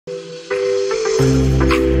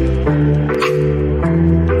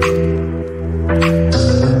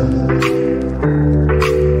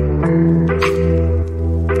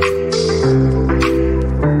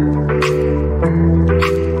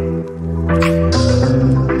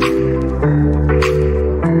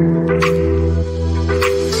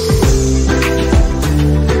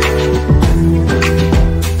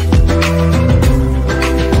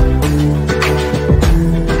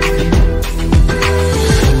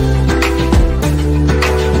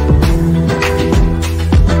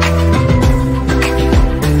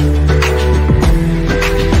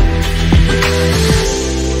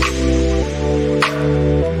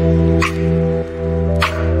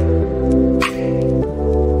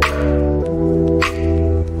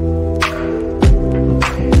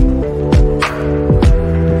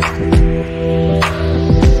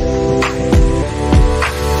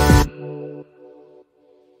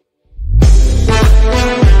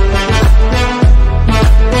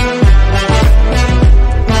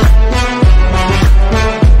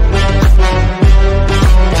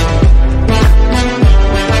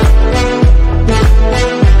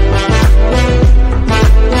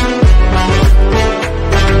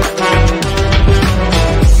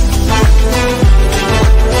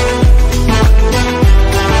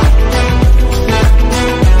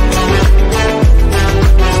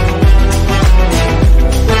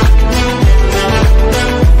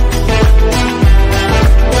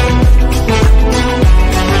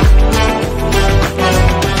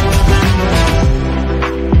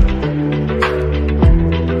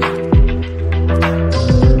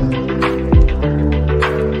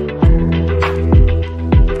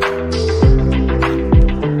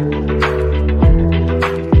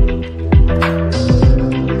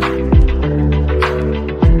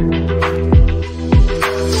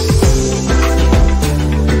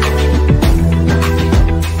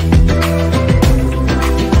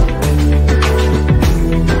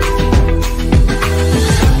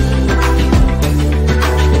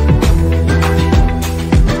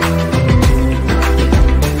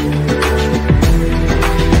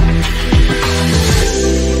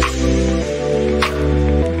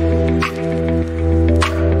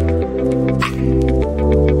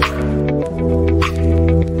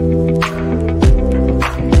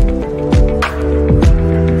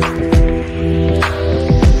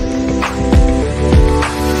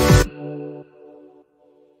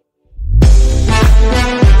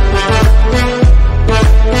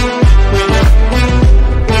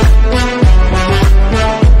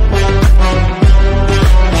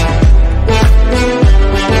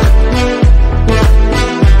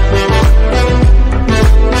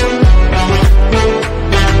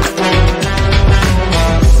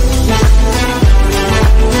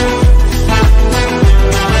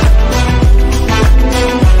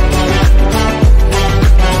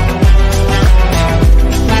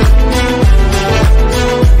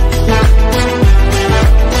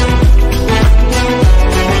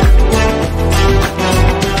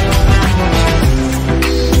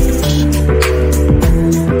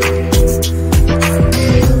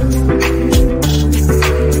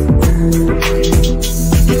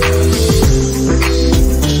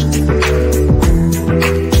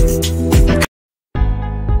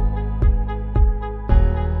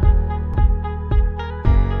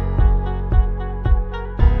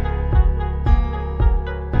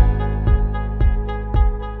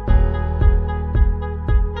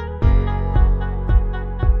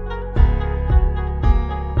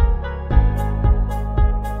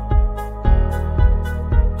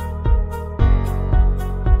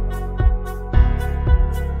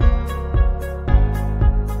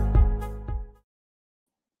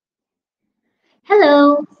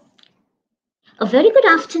Hello, a very good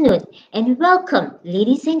afternoon and welcome,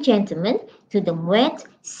 ladies and gentlemen, to the Muet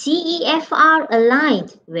CEFR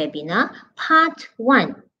Aligned webinar Part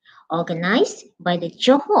 1, organized by the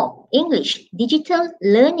Johor English Digital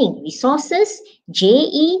Learning Resources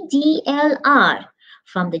JEDLR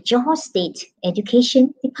from the Johor State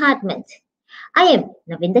Education Department. I am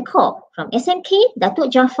Navinda Kaur from SMK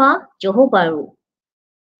Datuk Jaafar, Johor Bahru.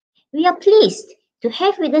 We are pleased to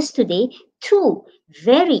have with us today two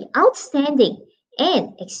very outstanding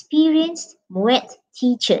and experienced Muet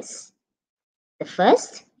teachers. The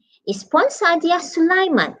first is Puan Sadia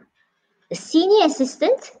Sulaiman, the Senior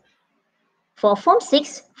Assistant for Form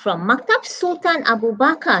 6 from Maktab Sultan Abu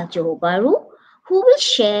Bakar, Johor Bahru, who will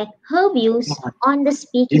share her views on the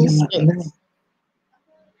speaking skills.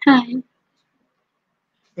 Hi.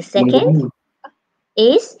 The second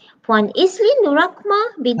is Puan Isli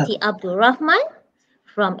Nurahma binti Abdul Rahman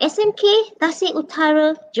from SMK Tasik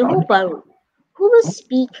Utara, Johor Bahru, who will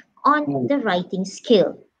speak on the writing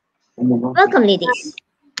skill. Welcome, ladies.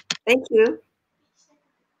 Thank you.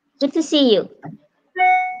 Good to see you.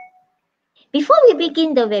 Before we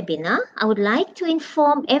begin the webinar, I would like to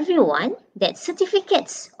inform everyone that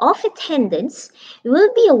certificates of attendance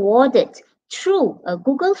will be awarded through a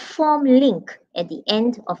Google Form link at the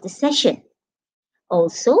end of the session.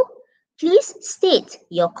 Also, please state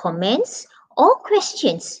your comments or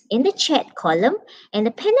questions in the chat column and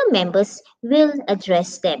the panel members will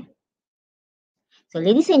address them. So,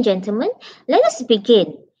 ladies and gentlemen, let us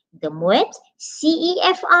begin the Muet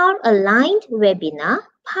CEFR Aligned Webinar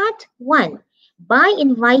Part 1 by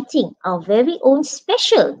inviting our very own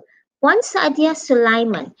special Puan Saadia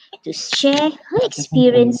Sulaiman to share her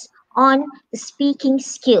experience on the speaking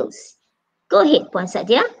skills. Go ahead, Puan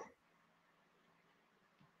Saadia.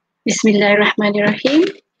 Bismillahirrahmanirrahim.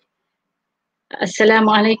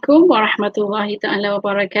 Assalamualaikum warahmatullahi ta'ala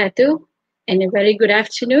wabarakatuh, and a very good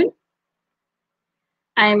afternoon.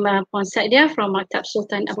 I'm Puan Saadia from Maktab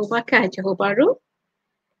Sultan Abu Bakar, Johor Bahru.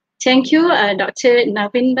 Thank you, Dr.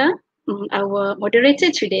 Navinda, our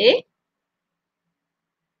moderator today.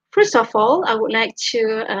 First of all, I would like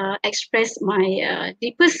to express my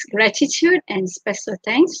deepest gratitude and special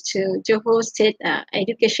thanks to Johor State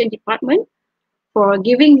Education Department for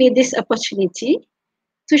giving me this opportunity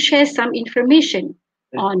to share some information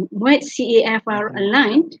on Muet CEFR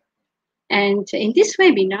Aligned. And in this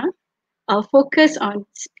webinar, I'll focus on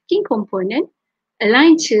speaking component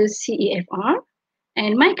aligned to CEFR,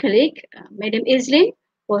 and my colleague, Madam Islin,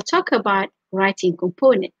 will talk about writing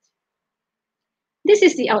component. This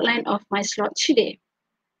is the outline of my slot today.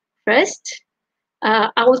 First,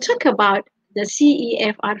 I will talk about the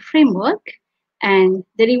CEFR framework and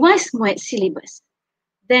the revised Muet syllabus.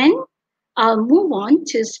 Then I'll move on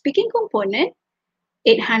to speaking component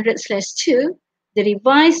 800/2, the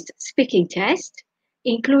revised speaking test,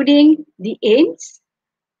 including the aims,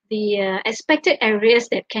 the expected areas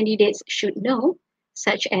that candidates should know,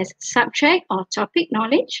 such as subject or topic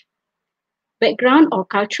knowledge, background or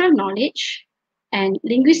cultural knowledge, and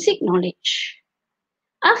linguistic knowledge.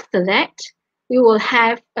 After that, we will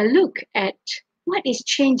have a look at what is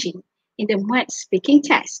changing in the Muet speaking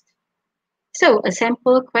test. So, a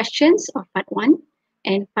sample questions of part 1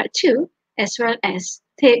 and part 2, as well as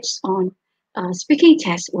tips on speaking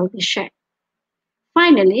test will be shared.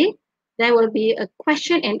 Finally, there will be a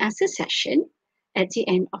question and answer session at the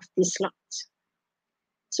end of this slot.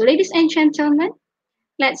 So, ladies and gentlemen,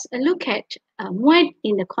 let's look at Muet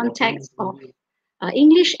in the context of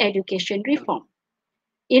English education reform.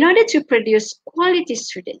 In order to produce quality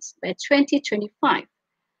students by 2025,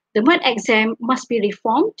 the Muet exam must be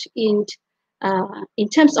reformed in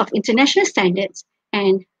terms of international standards,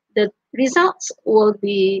 and the results will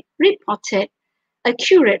be reported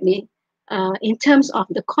accurately in terms of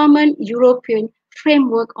the Common European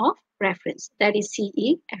Framework of Reference, that is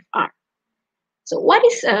CEFR. So what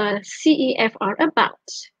is CEFR about?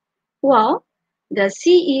 Well, the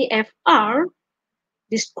CEFR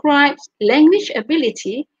describes language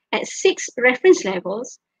ability at 6 reference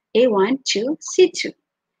levels, A1 to C2.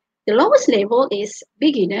 The lowest level is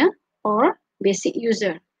beginner or basic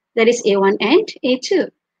user, that is A1 and A2.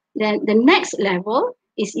 Then the next level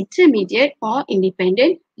is intermediate or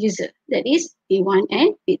independent user, that is B1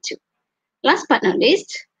 and B2. Last but not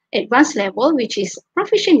least, advanced level, which is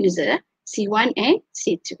proficient user, C1 and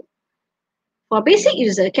C2. For basic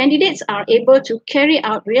user, candidates are able to carry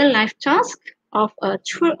out real-life tasks of a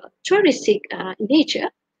touristic nature.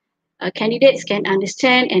 Candidates can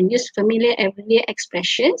understand and use familiar everyday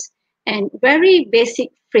expressions and very basic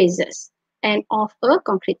phrases and of a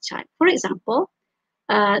concrete type. For example,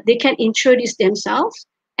 they can introduce themselves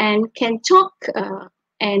and can talk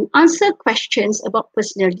and answer questions about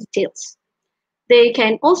personal details. They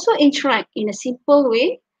can also interact in a simple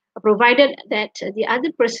way, provided that the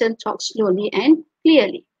other person talks slowly and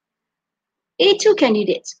clearly. A2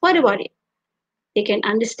 candidates, what about it? They can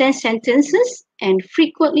understand sentences and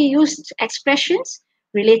frequently used expressions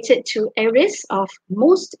related to areas of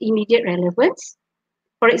most immediate relevance.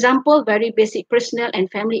 For example, very basic personal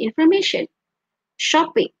and family information,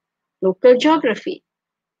 shopping, local geography,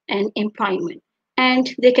 and employment.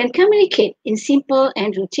 And they can communicate in simple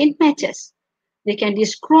and routine matters. They can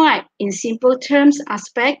describe in simple terms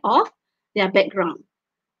aspects of their background.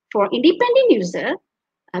 For independent user,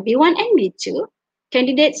 B1 and B2,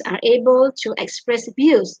 candidates are able to express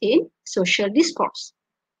views in social discourse.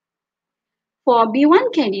 For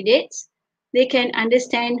B1 candidates, they can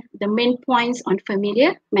understand the main points on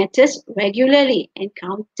familiar matters regularly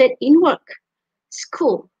encountered in work,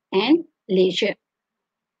 school, and leisure.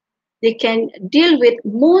 They can deal with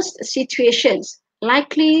most situations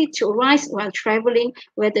likely to arise while traveling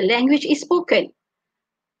where the language is spoken.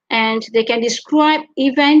 And they can describe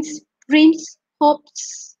events, dreams,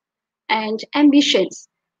 hopes, and ambitions.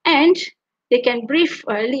 And they can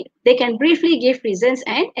briefly give reasons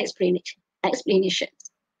and explanations.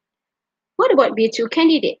 What about B2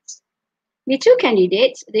 candidates? B2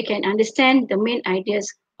 candidates, they can understand the main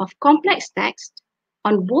ideas of complex text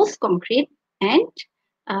on both concrete and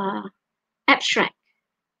uh, abstract.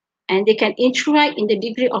 And they can interact in the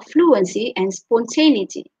degree of fluency and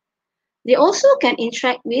spontaneity. They also can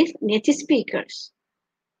interact with native speakers,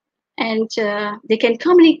 and they can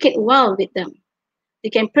communicate well with them. They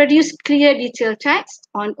can produce clear, detailed text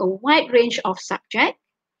on a wide range of subjects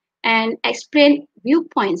and explain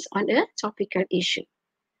viewpoints on a topical issue.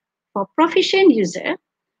 For proficient user,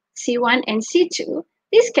 C1 and C2,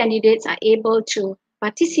 these candidates are able to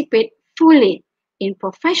participate fully in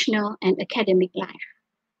professional and academic life.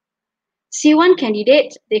 C1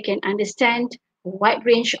 candidates, they can understand a wide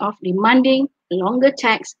range of demanding, longer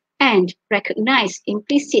text and recognize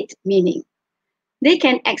implicit meaning. They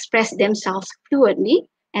can express themselves fluently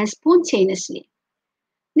and spontaneously.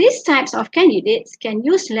 These types of candidates can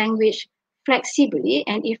use language flexibly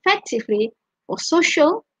and effectively for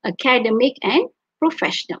social, academic, and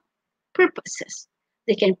professional purposes.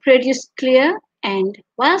 They can produce clear and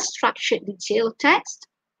well-structured detailed text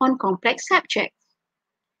on complex subjects.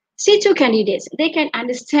 C2 candidates, they can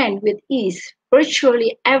understand with ease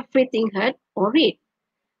virtually everything heard or read.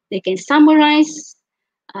 They can summarize,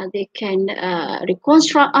 they can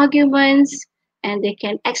reconstruct arguments, and they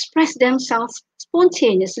can express themselves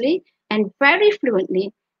spontaneously and very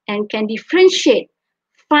fluently and can differentiate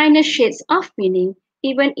finer shades of meaning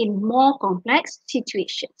even in more complex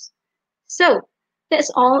situations. So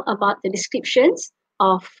that's all about the descriptions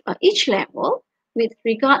of each level with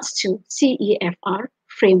regards to CEFR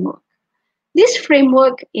framework. This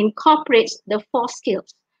framework incorporates the 4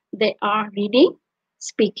 skills that are reading,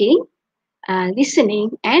 speaking,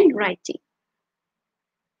 listening, and writing.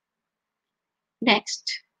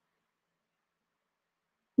 Next.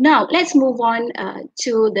 Now, let's move on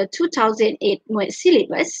to the 2008 Muet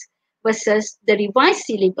syllabus versus the revised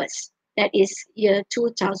syllabus, that is year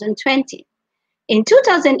 2020. In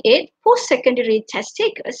 2008, post-secondary test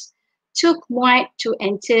takers took Muet to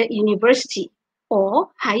enter university or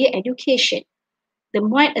higher education. The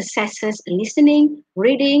Muet assesses listening,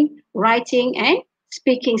 reading, writing, and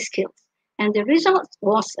speaking skills. And the result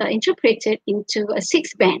was interpreted into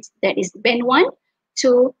 6 bands, that is band 1,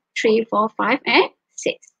 2, 3, 4, 5, and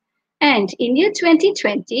 6. And in year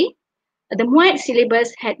 2020, the Muet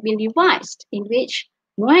syllabus had been revised, in which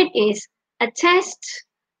Muet is a test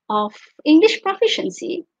of English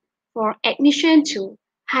proficiency for admission to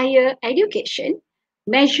higher education,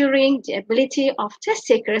 measuring the ability of test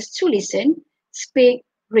takers to listen, speak,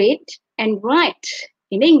 read, and write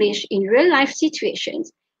in English in real-life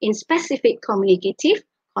situations in specific communicative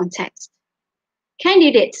contexts.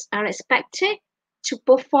 Candidates are expected to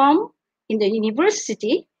perform in the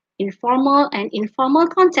university in formal and informal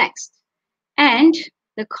contexts, and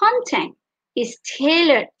the content is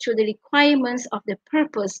tailored to the requirements of the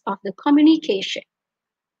purpose of the communication.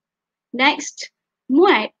 Next,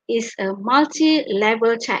 Muet is a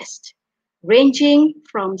multi-level test ranging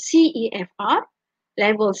from CEFR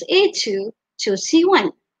levels A2 to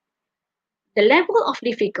C1. The level of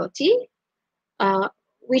difficulty,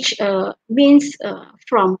 which means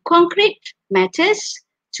from concrete matters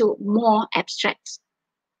to more abstract.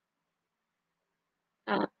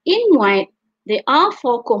 In Muet, there are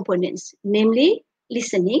 4 components, namely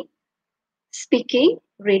listening, speaking,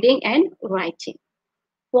 reading, and writing.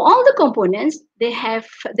 For all the components, they have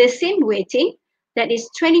the same weighting, that is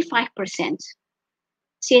 25%.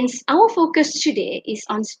 Since our focus today is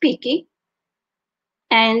on speaking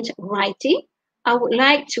and writing, I would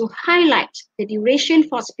like to highlight the duration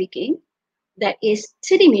for speaking, that is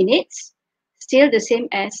 30 minutes, still the same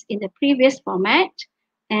as in the previous format,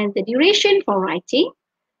 and the duration for writing,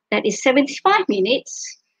 that is 75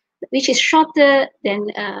 minutes, which is shorter than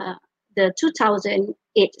the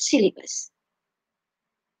 2008 syllabus.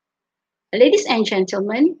 Ladies and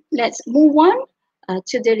gentlemen, let's move on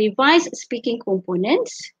to the revised speaking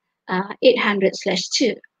components,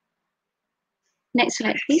 800/2. Next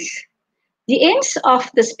slide, please. The aims of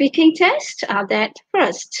the speaking test are that,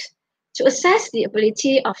 first, to assess the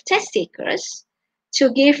ability of test takers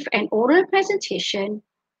to give an oral presentation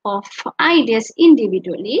of ideas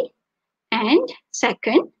individually, and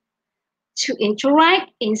second, to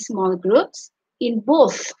interact in small groups in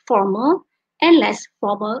both formal and less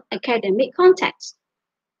formal academic contexts.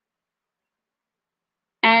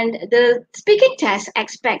 And the speaking test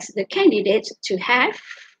expects the candidate to have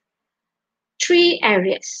three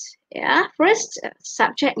areas. Yeah, first,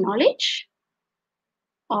 subject knowledge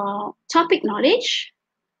or topic knowledge.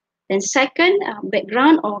 Then second,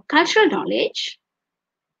 background or cultural knowledge.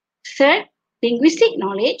 Third, linguistic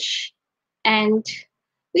knowledge. And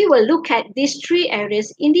we will look at these three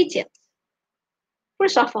areas in detail.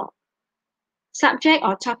 First of all, subject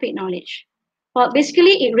or topic knowledge. Well,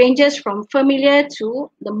 basically, it ranges from familiar to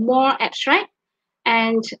the more abstract.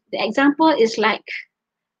 And the example is like,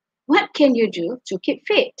 what can you do to keep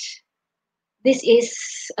fit? This is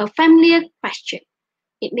a familiar question.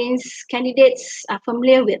 It means candidates are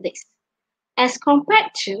familiar with this, as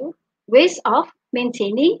compared to ways of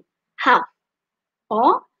maintaining health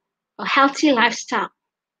or a healthy lifestyle.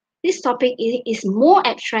 This topic is more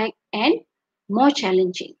abstract and more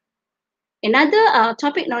challenging. Another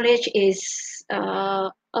topic knowledge is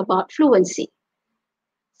about fluency.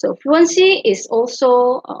 So fluency is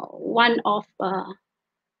also one of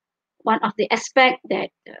the aspects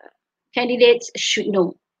that candidates should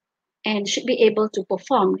know and should be able to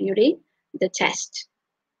perform during the test.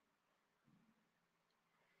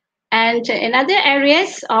 And another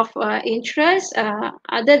areas of interest,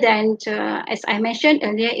 other than, as I mentioned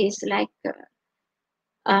earlier, is like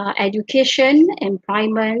education,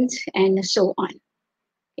 employment, and so on.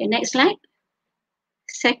 Okay, next slide.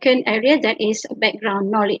 Second area, that is background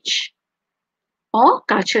knowledge or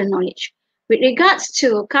cultural knowledge. With regards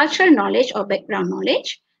to cultural knowledge or background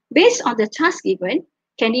knowledge, based on the task given,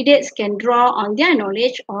 candidates can draw on their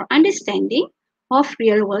knowledge or understanding of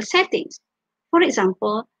real-world settings. For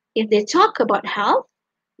example, if they talk about health,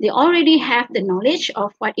 they already have the knowledge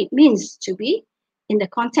of what it means to be in the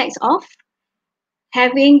context of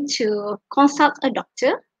having to consult a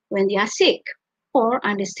doctor when they are sick, or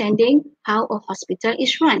understanding how a hospital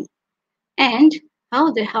is run and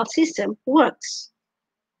how the health system works.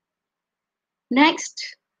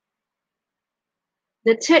 Next,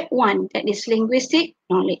 the third one, that is linguistic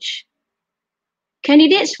knowledge.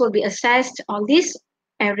 Candidates will be assessed on this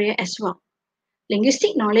area as well.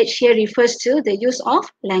 Linguistic knowledge here refers to the use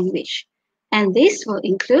of language, and this will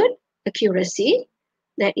include accuracy,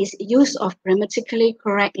 that is use of grammatically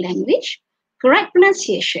correct language, correct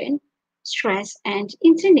pronunciation, stress, and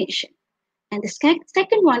intonation. And the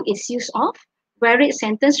second one is use of varied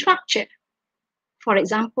sentence structure. For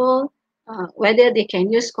example, whether they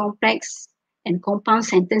can use complex and compound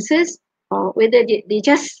sentences, or whether they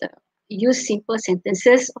just use simple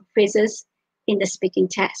sentences or phrases in the speaking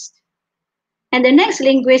test. And the next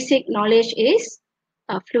linguistic knowledge is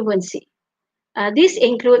fluency. This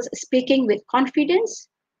includes speaking with confidence,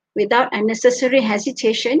 without unnecessary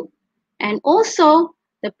hesitation, and also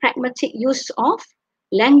the pragmatic use of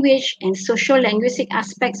language and social linguistic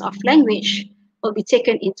aspects of language will be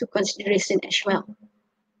taken into consideration as well.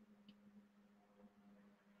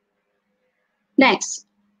 Next,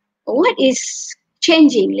 what is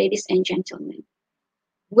changing, ladies and gentlemen?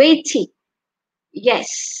 Weighting.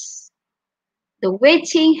 Yes, the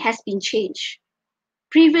weighting has been changed.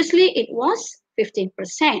 Previously, it was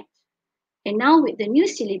 15%. And now with the new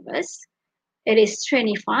syllabus, it is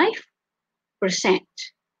 25%.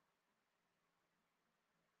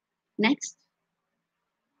 Next.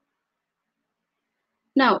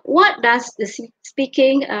 Now, what does the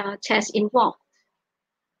speaking test involve?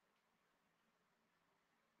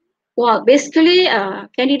 Well, basically,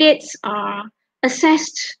 candidates are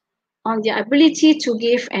assessed on their ability to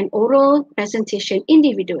give an oral presentation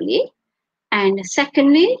individually, and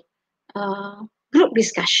secondly, group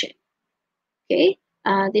discussion. Okay,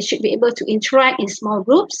 they should be able to interact in small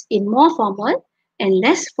groups in more formal and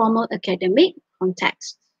less formal academic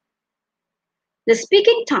contexts. The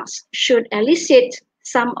speaking task should elicit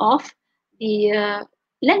some of the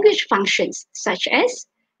language functions, such as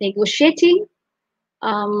negotiating,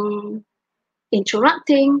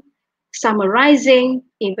 interrupting, summarizing,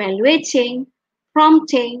 evaluating,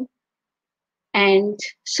 prompting, and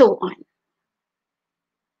so on.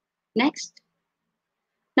 Next.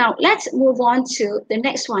 Now, let's move on to the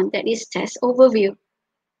next one, that is test overview.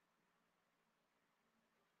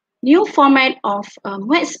 New format of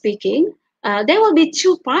Muet speaking. There will be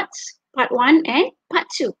two parts, part 1 and part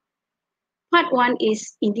 2. Part 1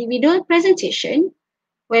 is individual presentation,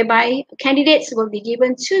 whereby candidates will be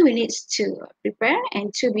given 2 minutes to prepare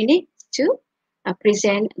and 2 minutes to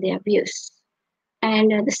present their views.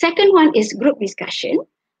 And the second one is group discussion,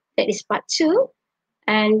 that is part 2.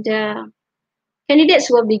 And candidates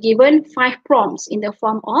will be given 5 prompts in the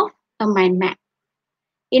form of a mind map.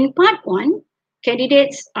 In part 1,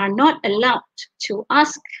 candidates are not allowed to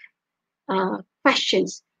ask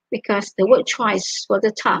questions because the word choice for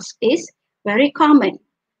the task is very common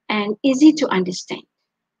and easy to understand.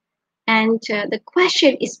 And the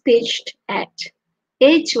question is pitched at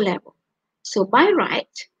A2 level. So by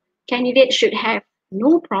right, candidates should have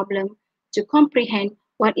no problem to comprehend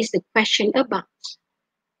what is the question about.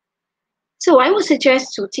 So I would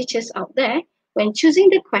suggest to teachers out there, when choosing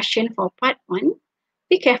the question for part 1,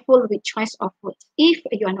 be careful with choice of words. If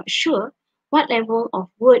you are not sure what level of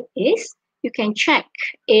word is, you can check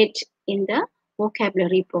it in the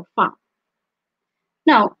vocabulary profile.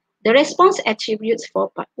 Now, the response attributes for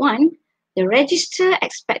part 1, the register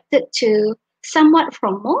expected to somewhat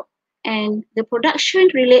from more, and the production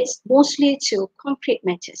relates mostly to concrete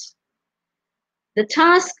matters. The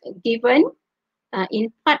task given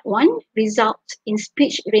in part 1 results in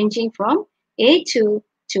speech ranging from A2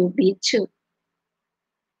 to B2.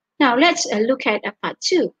 Now let's look at part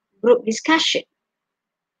 2, group discussion.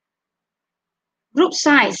 Group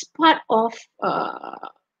size, part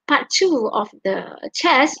 2 of the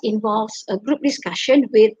test involves a group discussion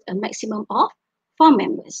with a maximum of 4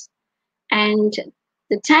 members. And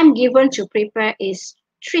the time given to prepare is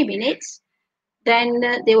 3 minutes. Then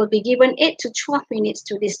they will be given 8 to 12 minutes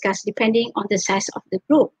to discuss depending on the size of the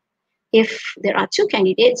group. If there are 2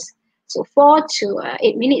 candidates, so 4 to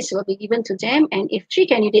 8 minutes will be given to them, and if 3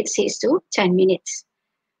 candidates, 6 to 10 minutes.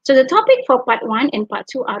 So the topic for part 1 and part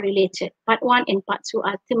 2 are related. Part 1 and part 2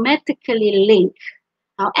 are thematically linked.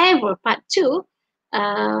 However, part 2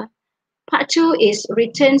 is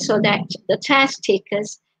written so that the test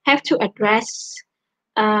takers have to address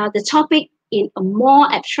the topic in a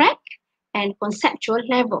more abstract and conceptual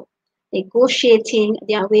level, negotiating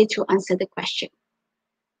their way to answer the question.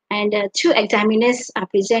 And 2 examiners are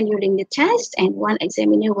present during the test, and 1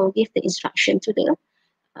 examiner will give the instruction to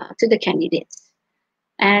the candidates.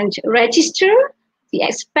 And register, the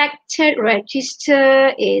expected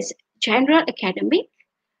register is general academic,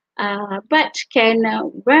 but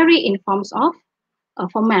can vary in forms of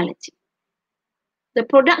formality. The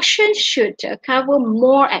production should cover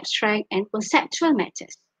more abstract and conceptual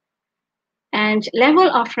matters. And level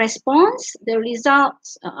of response, the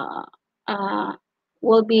results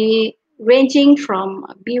will be ranging from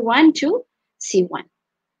B1 to C1.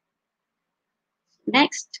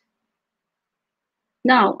 Next.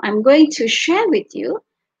 Now, I'm going to share with you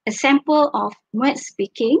a sample of Muet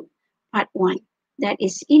speaking, part 1, that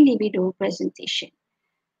is individual presentation.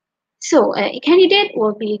 So a candidate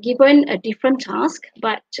will be given a different task,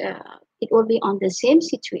 but it will be on the same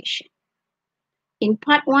situation. In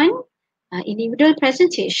part 1, individual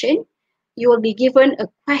presentation, you will be given a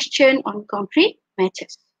question on concrete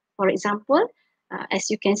matters. For example, as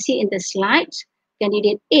you can see in the slide,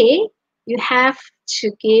 candidate A, you have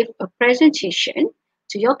to give a presentation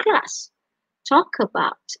to your class. Talk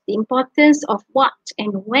about the importance of what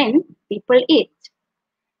and when people eat.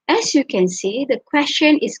 As you can see, the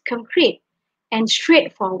question is concrete and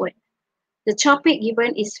straightforward. The topic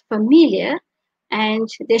given is familiar and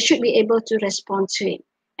they should be able to respond to it.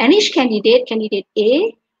 And each candidate, candidate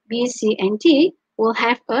A, B, C, and D, will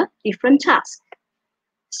have a different task.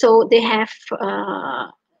 So they have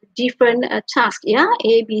different tasks, yeah,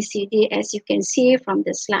 A, B, C, D, as you can see from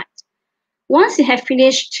the slide. Once they have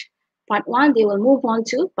finished part 1, they will move on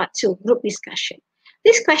to part 2, group discussion.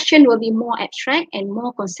 This question will be more abstract and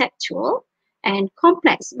more conceptual and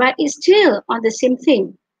complex, but it's still on the same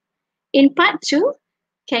theme. In part 2,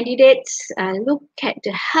 candidates look at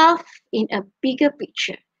the health in a bigger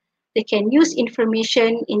picture. They can use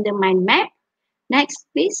information in the mind map. Next,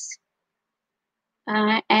 please.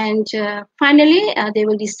 Finally, they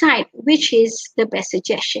will decide which is the best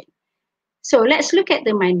suggestion. So let's look at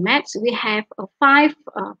the mind maps. We have 5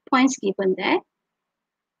 points given there.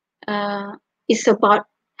 It's about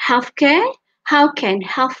healthcare. How can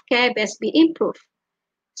healthcare best be improved?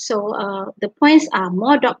 So the points are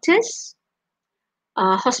more doctors,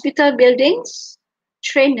 hospital buildings,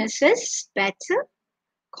 trained nurses better,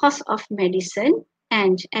 cost of medicine,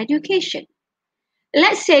 and education.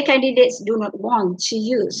 Let's say candidates do not want to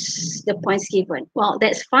use the points given. Well,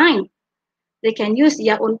 that's fine. They can use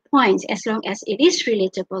their own points as long as it is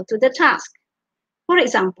relatable to the task. For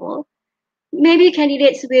example, maybe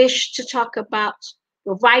candidates wish to talk about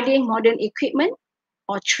providing modern equipment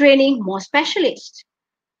or training more specialists.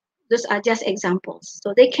 Those are just examples.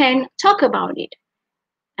 So they can talk about it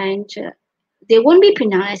and they won't be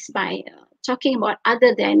penalized by talking about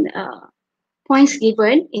other than points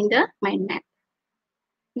given in the mind map.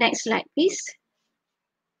 Next slide, please.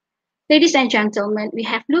 Ladies and gentlemen, we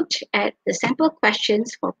have looked at the sample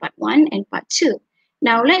questions for part 1 and part 2.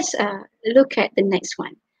 Now let's look at the next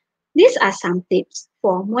one. These are some tips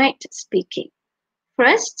for Muet speaking.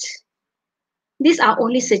 expressed. These are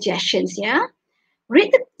only suggestions, yeah?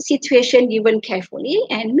 Read the situation given carefully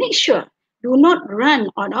and make sure do not run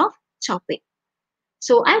out of topic.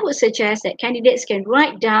 So I would suggest that candidates can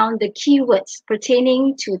write down the keywords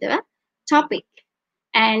pertaining to the topic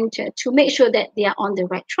and to make sure that they are on the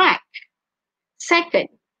right track. Second,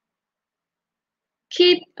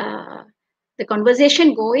 keep the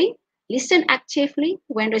conversation going. Listen actively.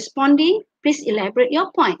 When responding, please elaborate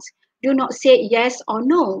your points. Do not say yes or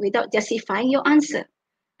no without justifying your answer.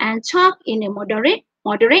 And talk in a moderate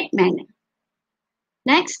manner.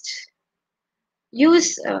 Next,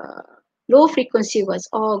 use low frequency words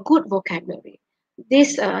or good vocabulary.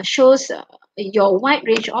 This shows your wide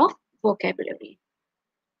range of vocabulary.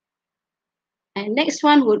 And next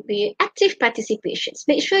one would be active participations.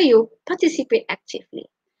 Make sure you participate actively,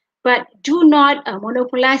 but do not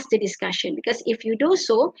monopolize the discussion, because if you do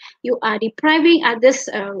so, you are depriving others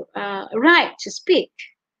right to speak.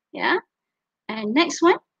 Yeah. And next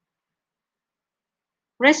one,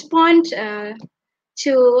 respond to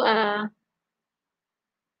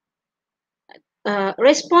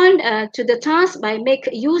the task by make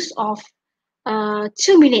use of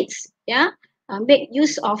 2 minutes. Yeah, make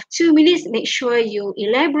use of 2 minutes. Make sure you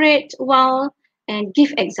elaborate well and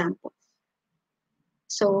give examples.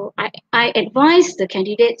 So I advise the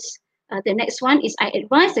candidates. The next one is I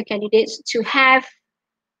advise the candidates to have.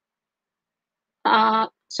 I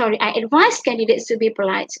advise candidates to be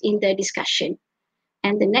polite in the discussion.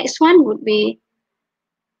 And the next one would be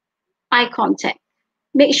eye contact.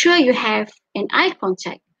 Make sure you have an eye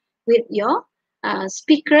contact with your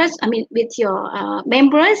speakers, with your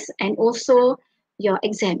members and also your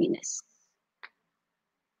examiners.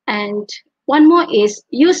 And one more is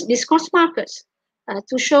use discourse markers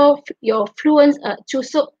to show your fluence,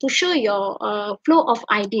 to show your flow of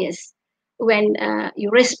ideas when you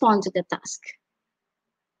respond to the task.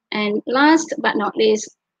 And last but not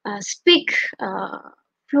least, speak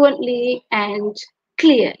fluently and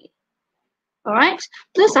clearly. All right,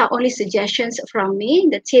 those are only suggestions from me,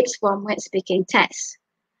 the tips for Muet speaking test.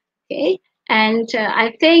 Okay, and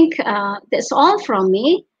I think that's all from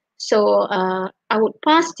me. So I would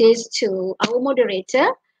pass this to our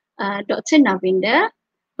moderator, Dr. Navinda.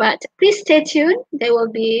 But please stay tuned. There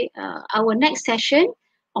will be our next session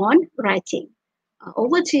on writing.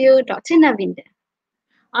 Over to you, Dr. Navinda.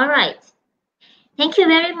 All right. Thank you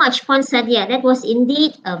very much, Puan Sadia. That was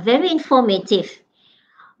indeed very informative.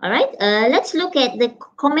 All right, let's look at the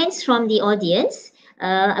comments from the audience.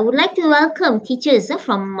 I would like to welcome teachers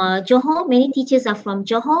from Johor. Many teachers are from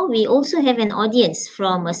Johor. We also have an audience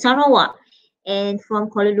from Sarawak and from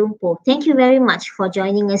Kuala Lumpur. Thank you very much for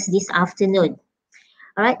joining us this afternoon.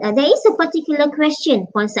 All right, there is a particular question,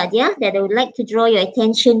 Puan Sadia, that I would like to draw your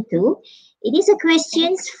attention to. It is a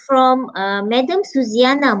question from Madam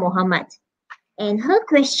Suziana Muhammad. And her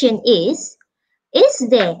question is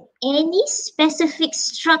there any specific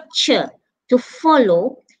structure to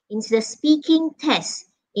follow in the speaking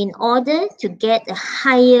test in order to get a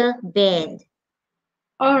higher band?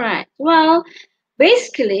 All right. Well,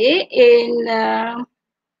 basically, in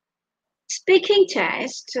speaking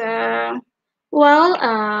test,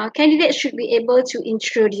 candidates should be able to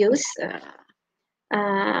introduce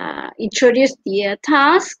the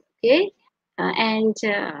task, okay, and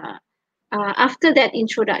after that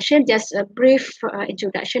introduction, just a brief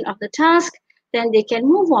introduction of the task, then they can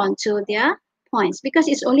move on to their points, because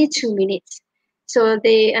it's only 2 minutes. So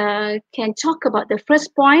they can talk about the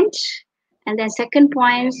first point and then second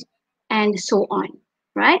points and so on,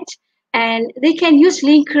 right? And they can use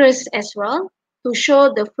linkers as well to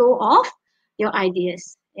show the flow of your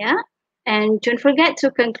ideas, yeah? And don't forget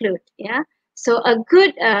to conclude, yeah? So a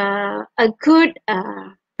good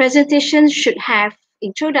presentation should have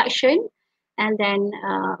introduction and then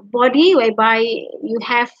body, whereby you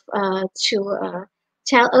have to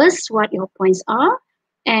tell us what your points are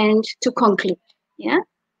and to conclude, yeah?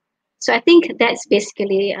 So I think that's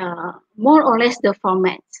basically more or less the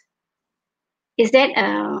format. Is that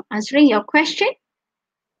answering your question?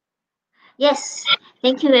 Yes,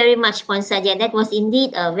 thank you very much, Puan Sadia. That was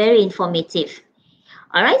indeed very informative.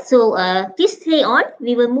 All right, so please stay on.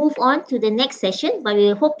 We will move on to the next session, but we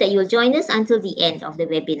hope that you'll join us until the end of the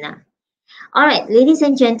webinar. All right, ladies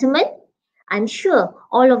and gentlemen, I'm sure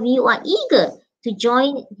all of you are eager to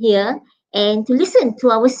join here and to listen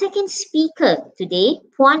to our second speaker today,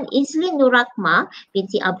 Puan Izlin Nurakma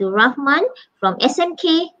binti Abdul Rahman from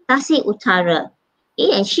SMK Tasik Utara.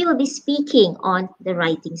 Okay, and she will be speaking on the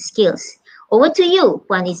writing skills. Over to you,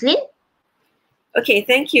 Puan Izlin. Okay,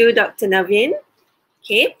 thank you, Dr. Navin.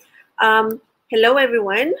 Okay, hello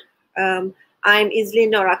everyone. I'm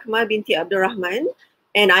Izlin Nurakma binti Abdul Rahman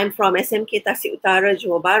and I'm from SMK Tasik Utara,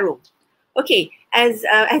 Johor Bahru. Okay, as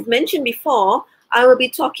mentioned before, I will be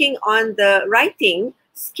talking on the writing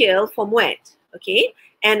skill for Muet. Okay,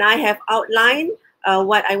 and I have outlined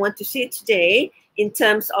what I want to say today in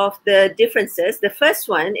terms of the differences. The first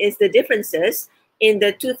one is the differences in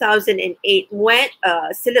the 2008 Muet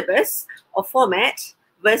syllabus or format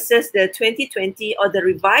versus the 2020 or the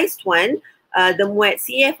revised one, the Muet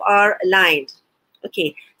CFR aligned.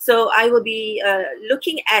 Okay, so I will be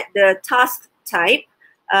looking at the task type,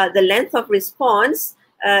 the length of response,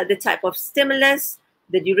 the type of stimulus,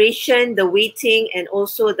 the duration, the weighting, and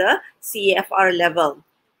also the CEFR level.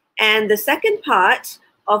 And the second part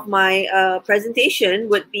of my presentation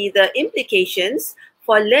would be the implications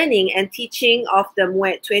for learning and teaching of the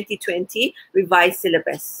Muet 2020 revised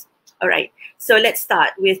syllabus. All right, so let's start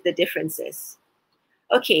with the differences.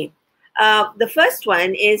 Okay, the first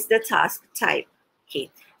one is the task type.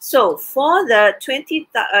 Okay, so for the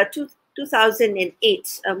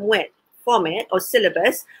 2008 Muet format or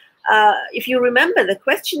syllabus, if you remember the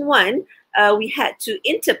question one, we had to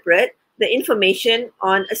interpret the information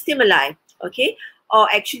on a stimuli, okay, or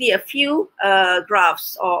actually a few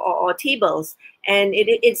graphs or tables, and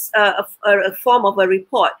it's a form of a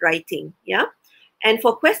report writing, yeah. And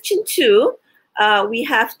for question two, we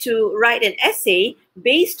have to write an essay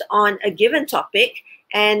based on a given topic,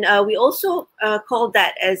 and we also call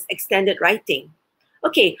that as extended writing.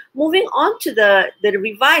 Okay, moving on to the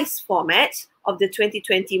revised format of the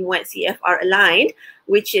 2020 Muet CFR aligned,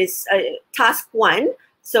 which is task one.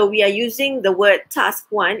 So we are using the word task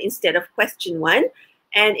one instead of question one.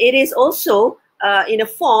 And it is also in a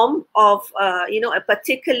form of, a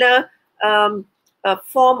particular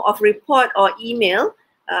form of report or email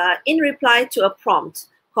in reply to a prompt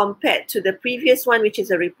compared to the previous one, which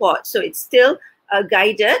is a report. So it's still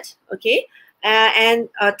guided, okay? And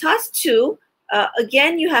task two,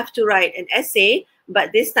 again, you have to write an essay,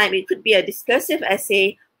 but this time it could be a discursive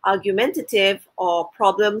essay, argumentative, or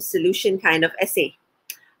problem solution kind of essay.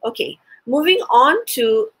 Okay, moving on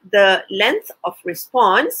to the length of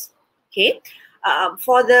response. Okay,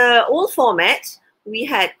 for the old format, we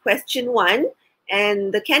had question one,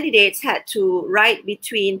 and the candidates had to write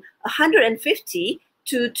between 150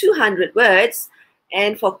 to 200 words.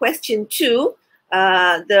 And for question two,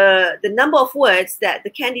 the number of words that the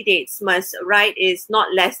candidates must write is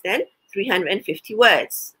not less than 350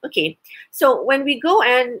 words. Okay, so when we go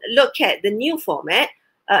and look at the new format,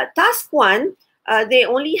 task one, they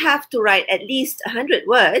only have to write at least 100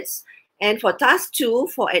 words, and for task two,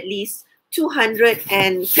 for at least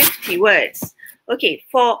 250 words. Okay,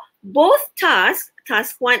 for both tasks,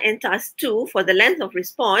 task one and task two, for the length of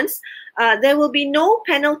response, there will be no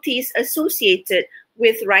penalties associated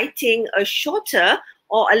with writing a shorter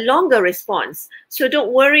or a longer response. So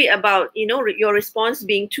don't worry about, your response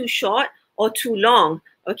being too short or too long.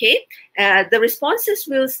 Okay, the responses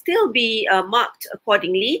will still be marked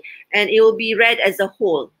accordingly, and it will be read as a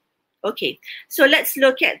whole. Okay, so let's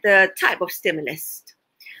look at the type of stimulus.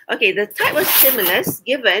 Okay, the type of stimulus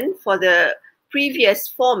given for the previous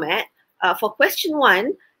format, for question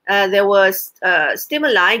one, there was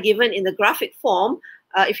stimuli given in the graphic form.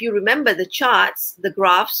 If you remember the charts, the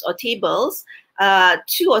graphs or tables,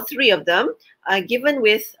 2 or 3 of them are given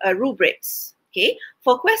with rubrics. Okay,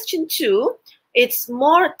 for question two, it's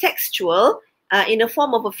more textual in a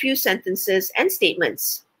form of a few sentences and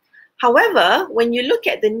statements. However, when you look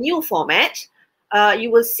at the new format,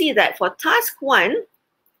 you will see that for task one,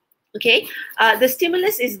 okay, the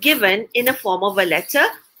stimulus is given in a form of a letter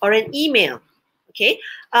or an email. Okay,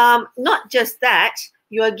 not just that,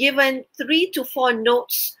 you are given 3 to 4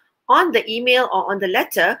 notes on the email or on the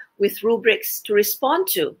letter with rubrics to respond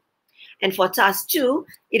to. And for task two,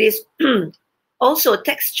 it is also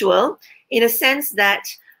textual in a sense that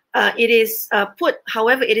it is put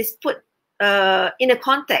in a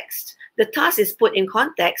context. The task is put in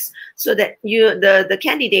context so that the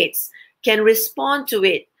candidates can respond to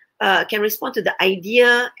it, can respond to the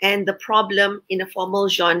idea and the problem in a formal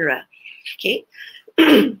genre. Okay,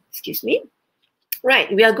 excuse me.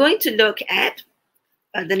 Right, we are going to look at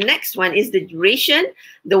the next one is the duration,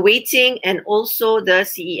 the weighting, and also the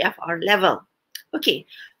CEFR level. Okay,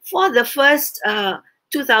 for the first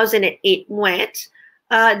 2008 Muet,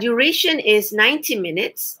 duration is 90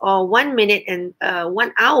 minutes or 1 minute and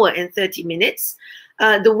 1 hour and 30 minutes.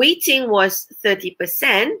 The weighting was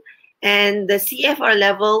 30%, and the CFR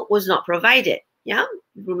level was not provided. Yeah,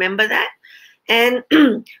 remember that? And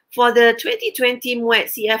for the 2020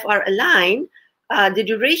 Muet CFR Align, the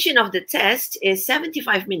duration of the test is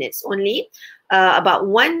 75 minutes only, about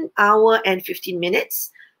 1 hour and 15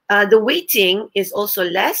 minutes. The weighting is also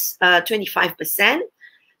less, 25%.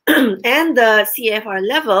 and the CFR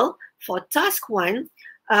level for task 1,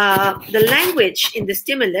 the language in the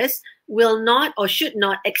stimulus will not or should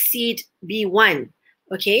not exceed B1.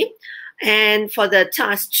 Okay, and for the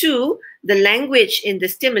task 2, the language in the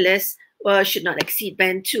stimulus should not exceed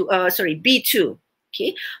B2.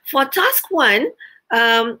 Okay, for task 1,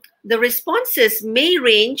 the responses may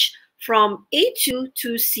range from A2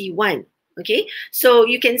 to C1. Okay, so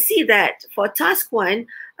you can see that for task 1,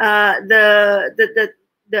 the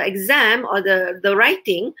exam or the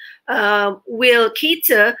writing will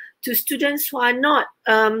cater to students who are not,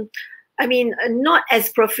 not as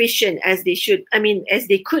proficient as they should, as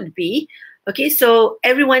they could be. Okay, so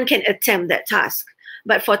everyone can attempt that task.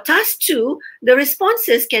 But for task 2, the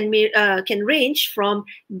responses can range from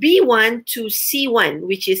B1 to C1,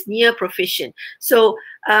 which is near proficient. So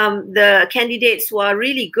the candidates who are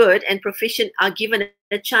really good and proficient are given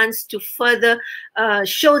a chance to further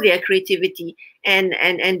show their creativity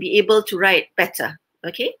and be able to write better.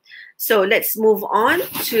 Okay, so let's move on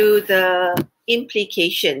to the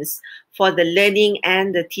implications for the learning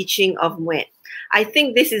and the teaching of Muet. I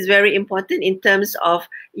think this is very important in terms of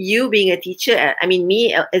you being a teacher,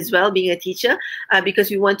 me as well being a teacher, because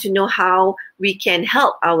we want to know how we can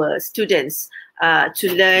help our students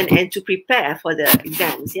to learn and to prepare for the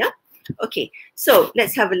exams. Yeah. Okay, so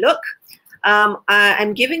let's have a look.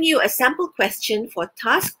 I'm giving you a sample question for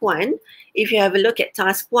task 1. If you have a look at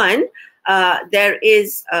task 1, there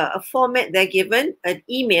is a format they're given, an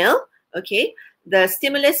email. Okay, the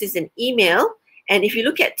stimulus is an email. And if you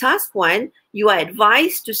look at task 1, you are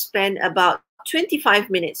advised to spend about 25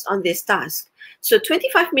 minutes on this task. So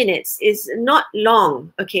 25 minutes is not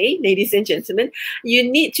long, okay, ladies and gentlemen. You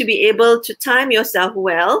need to be able to time yourself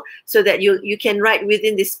well so that you can write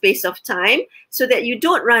within this space of time so that you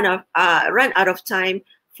don't run out of time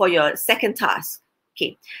for your second task.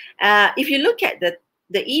 Okay, if you look at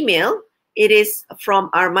the email, it is from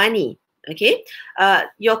Armani. Okay,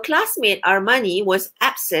 your classmate Armani was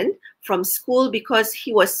absent from school because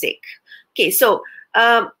he was sick. Okay, so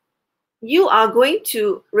you are going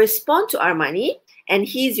to respond to Armani, and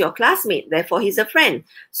he's your classmate, therefore he's a friend.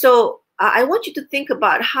 So I want you to think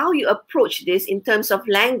about how you approach this in terms of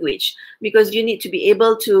language, because you need to be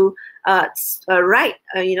able to write,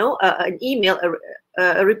 an email,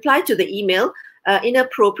 a reply to the email in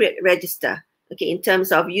appropriate register. Okay, in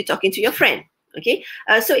terms of you talking to your friend. Okay,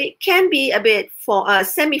 so it can be a bit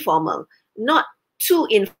semi-formal, not too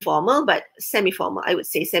informal, but semi-formal. I would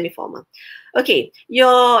say semi-formal. Okay,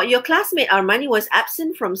 your classmate Armani was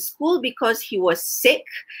absent from school because he was sick.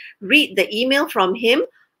 Read the email from him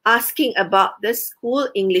asking about the school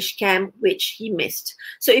English camp which he missed.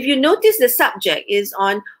 So if you notice, the subject is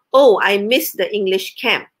on, oh, I missed the English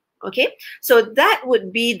camp. Okay, so that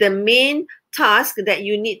would be the main task that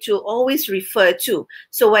you need to always refer to.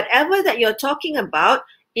 So whatever that you're talking about,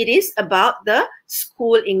 it is about the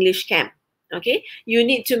school English camp. Okay, you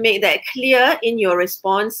need to make that clear in your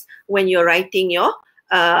response when you're writing your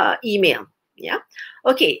email. Yeah.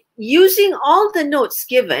 Okay, using all the notes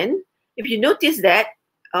given, if you notice that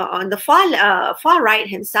on the far right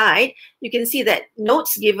hand side, you can see that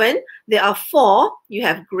notes given, there are 4. You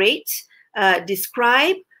have great,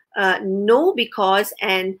 describe, know, because,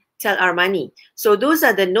 and tell Armani. So those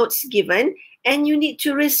are the notes given, and you need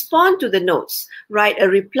to respond to the notes. Write a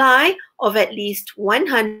reply of at least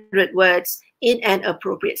 100 words in an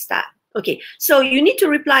appropriate style. Okay, so you need to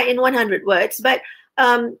reply in 100 words, but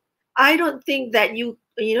I don't think that you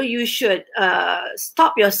should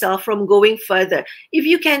stop yourself from going further. If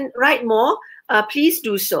you can write more, please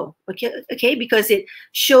do so. Okay, because it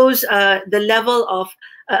shows the level of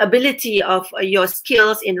ability of your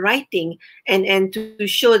skills in writing, and to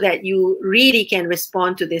show that you really can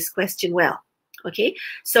respond to this question well. Okay,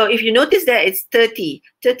 so if you notice that it's 30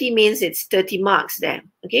 means it's 30 marks there.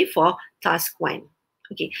 Okay, for task 1.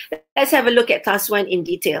 Okay, let's have a look at task 1 in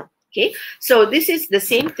detail. Okay, so this is the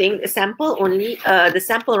same thing, the sample only, the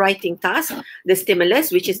sample writing task, the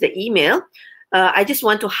stimulus, which is the email. I just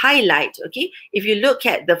want to highlight, okay, if you look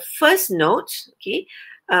at the first note, okay,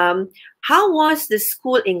 how was the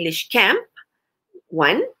school English camp?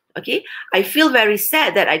 1, okay, I feel very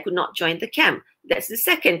sad that I could not join the camp. That's the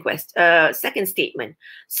second second statement.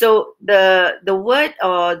 So the word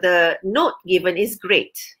or the note given is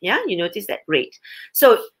great. Yeah, you notice that, great.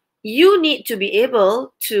 So you need to be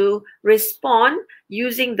able to respond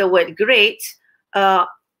using the word great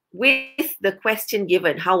with the question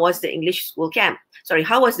given. How was the English school camp? Sorry,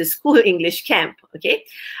 how was the school English camp? Okay,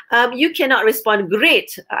 you cannot respond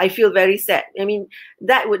great, I feel very sad. I mean,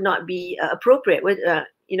 that would not be appropriate, wouldn't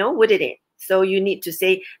it? So you need to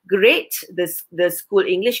say great. The school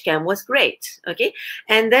English camp was great. Okay.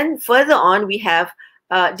 And then further on we have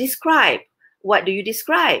describe. What do you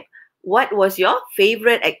describe? What was your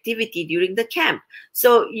favorite activity during the camp?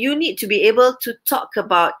 So you need to be able to talk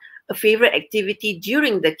about a favorite activity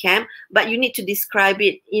during the camp, but you need to describe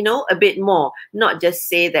it, a bit more, not just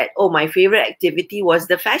say that, oh, my favorite activity was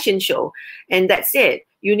the fashion show, and that's it.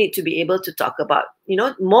 You need to be able to talk about,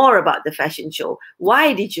 more about the fashion show.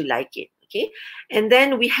 Why did you like it? Okay. And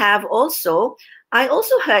then we have also, I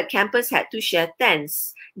also heard campers had to share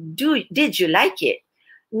tents. Did you like it?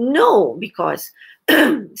 No, because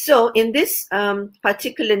so in this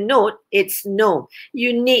particular note, it's no.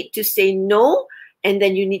 You need to say no, and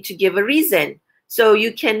then you need to give a reason. So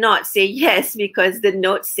you cannot say yes because the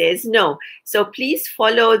note says no. So please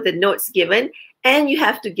follow the notes given, and you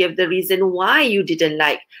have to give the reason why you didn't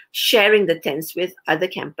like sharing the tents with other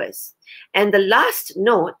campers. And the last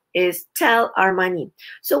note is tell Armani.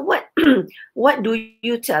 So what do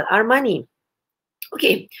you tell Armani?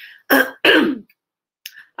 Okay.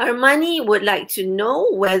 Armani would like to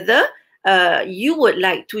know whether you would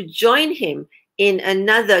like to join him in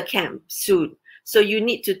another camp soon. So you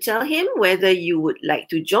need to tell him whether you would like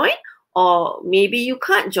to join, or maybe you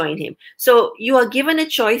can't join him. So you are given a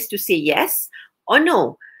choice to say yes or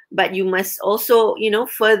no, but you must also,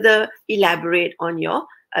 further elaborate on your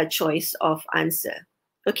choice of answer.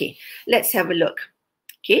 Okay, let's have a look.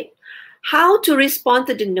 Okay, how to respond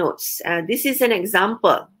to the notes. This is an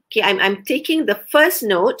example. Okay, I'm taking the first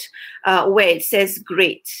note where it says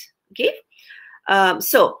great. Okay,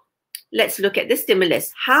 so let's look at the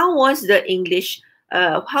stimulus. How was the English?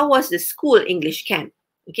 How was the school English camp?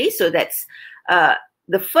 Okay, so that's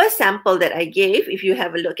the first sample that I gave. If you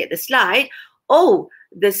have a look at the slide, oh,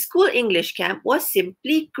 the school English camp was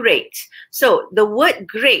simply great. So the word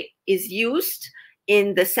great is used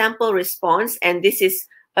in the sample response, and this is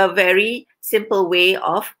a very simple way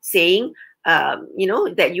of saying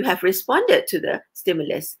that you have responded to the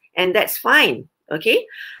stimulus, and that's fine. Okay,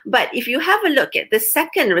 but if you have a look at the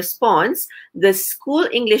second response, the school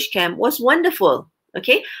English camp was wonderful.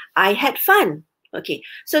 Okay, I had fun. Okay,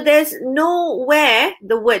 so there's nowhere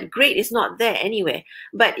the word great is not there anywhere.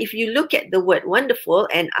 But if you look at the word wonderful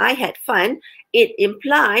and I had fun, it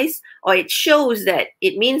implies, or it shows that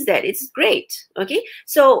it means that it's great. Okay,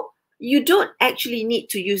 so you don't actually need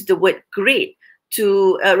to use the word great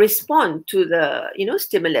to respond to the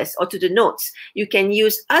stimulus or to the notes. You can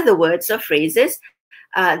use other words or phrases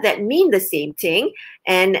that mean the same thing,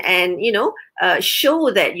 and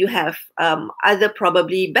show that you have other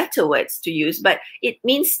probably better words to use, but it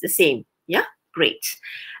means the same. Yeah, great.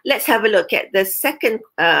 Let's have a look at the second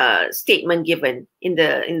statement given in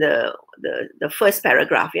the first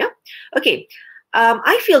paragraph. Yeah, okay.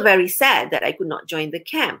 I feel very sad that I could not join the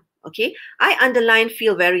camp. Okay, I underline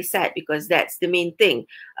feel very sad because that's the main thing.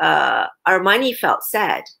 Armani felt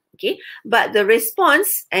sad. Okay, but the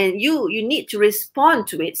response, and you need to respond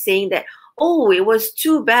to it saying that, oh, it was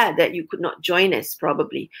too bad that you could not join us,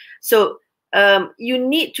 probably. So you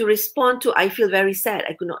need to respond to I feel very sad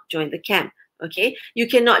I could not join the camp. Okay, you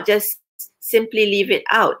cannot just simply leave it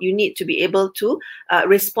out. You need to be able to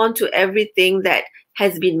respond to everything that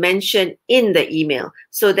has been mentioned in the email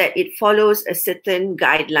so that it follows a certain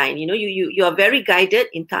guideline. You are very guided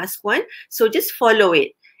in task 1, so just follow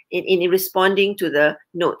it in responding to the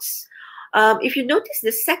notes. If you notice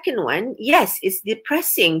the second one, yes, it's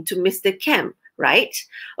depressing to miss the camp, right?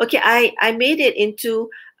 Okay, I made it into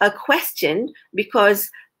a question because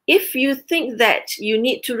if you think that you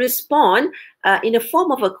need to respond in a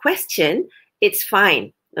form of a question, it's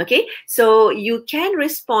fine. Okay, so you can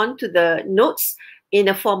respond to the notes in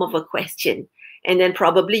a form of a question, and then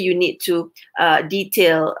probably you need to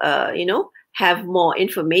detail, have more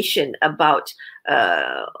information about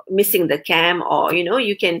missing the camp, or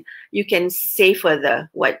you can say further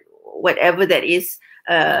whatever that is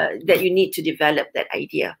that you need to develop that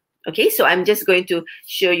idea. Okay, so I'm just going to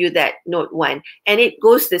show you that note 1, and it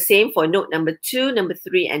goes the same for note number 2, number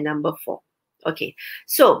 3, and number 4. Okay,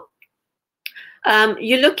 so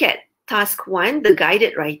you look at task 1, the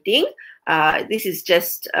guided writing. This is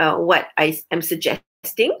just what I am suggesting.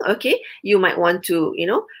 Okay, you might want to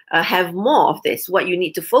have more of this, what you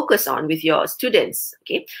need to focus on with your students.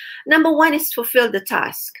 Okay, number 1 is fulfill the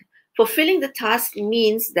task. Fulfilling the task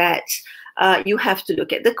means that you have to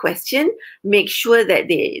look at the question, make sure that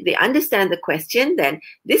they understand the question. Then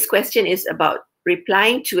this question is about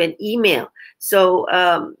replying to an email, so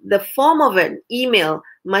the form of an email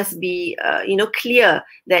must be clear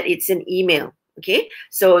that it's an email. Okay,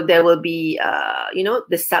 so there will be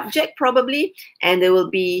the subject probably, and there will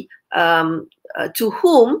be to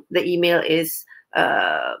whom the email is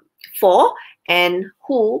for, and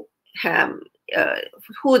who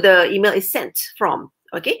the email is sent from.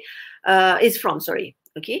 Okay, is from. Sorry.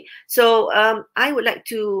 Okay, so I would like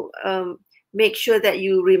to make sure that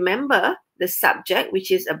you remember the subject,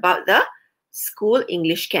 which is about the school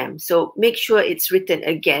English camp. So make sure it's written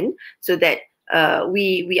again so that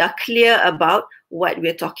we are clear about what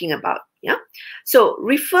we're talking about. Yeah. So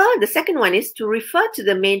the second one is to refer to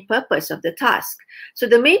the main purpose of the task. So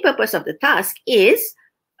the main purpose of the task is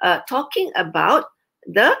talking about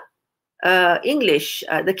the English,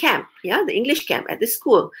 the camp, yeah, the English camp at the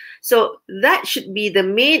school. So that should be the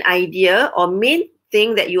main idea or main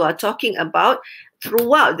thing that you are talking about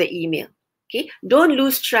throughout the email. Okay, don't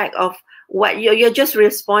lose track of what you're just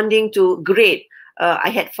responding to. Great, I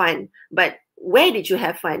had fun, but where did you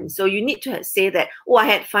have fun? So you need to say that, oh, I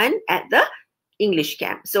had fun at the English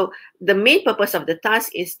camp. So the main purpose of the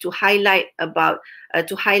task is to highlight about the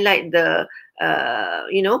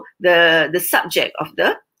the subject of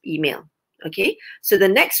the email. Okay, so the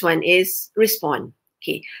next one is respond.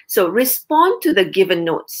 Okay, so respond to the given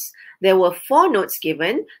notes. There were 4 notes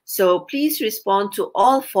given, so please respond to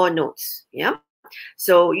all 4 notes. Yeah,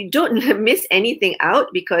 so you don't miss anything out,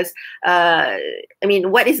 because I mean,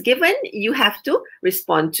 what is given you have to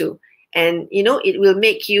respond to, and it will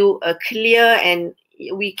make you clear, and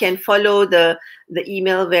we can follow the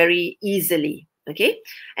email very easily. Okay,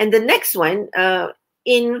 and the next one,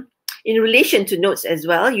 in relation to notes as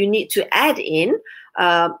well, you need to add in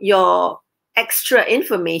your extra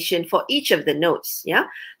information for each of the notes. Yeah,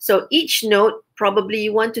 so each note, probably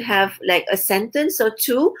you want to have like a sentence or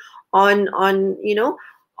 2 on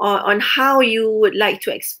how you would like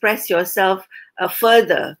to express yourself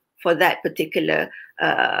further for that particular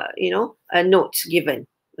note given.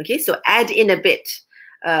 Okay, so add in a bit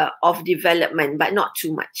of development, but not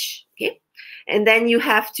too much. Okay, and then you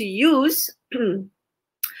have to use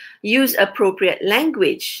use appropriate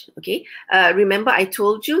language. Okay, remember I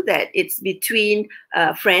told you that it's between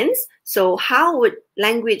friends. So how would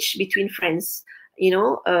language between friends,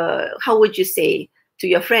 how would you say to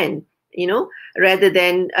your friend, rather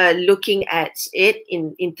than looking at it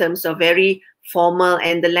in terms of very formal,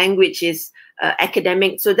 and the language is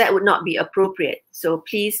academic, so that would not be appropriate. So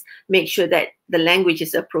please make sure that the language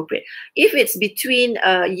is appropriate. If it's between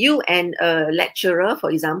you and a lecturer,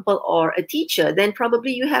 for example, or a teacher, then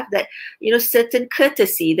probably you have that certain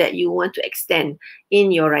courtesy that you want to extend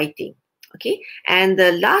in your writing. Okay, and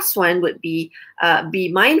the last one would be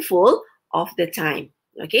mindful of the time.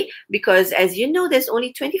 Okay, because as you know, there's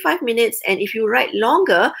only 25 minutes, and if you write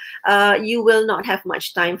longer, you will not have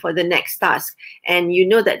much time for the next task, and you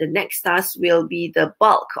know that the next task will be the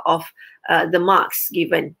bulk of the marks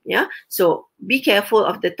given. Yeah, so be careful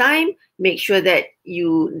of the time. Make sure that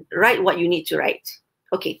you write what you need to write.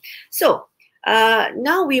 Okay, so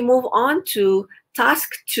now we move on to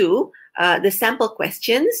task 2, the sample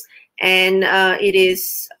questions, and it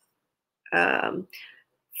is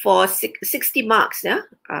for 60 marks. Yeah.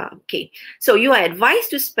 Okay, so you are advised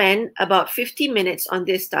to spend about 50 minutes on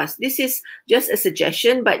this task. This is just a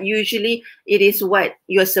suggestion, but usually it is what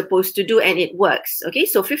you're supposed to do, and it works. Okay,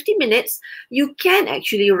 so 50 minutes, you can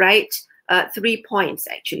actually write 3 points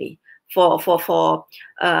actually for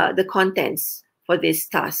the contents for this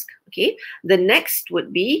task. Okay, the next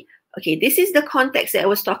would be, okay, this is the context that I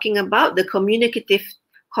was talking about, the communicative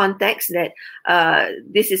context, that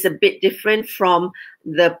this is a bit different from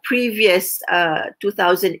the previous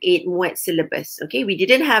 2008 Muet syllabus. Okay, we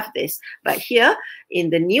didn't have this, but here in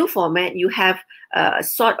the new format, you have a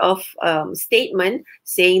sort of statement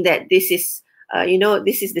saying that this is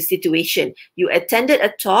this is the situation. You attended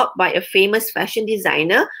a talk by a famous fashion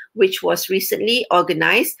designer, which was recently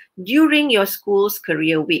organized during your school's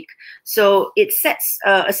career week. So it sets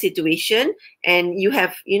a situation, and you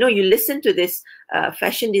have, you listen to this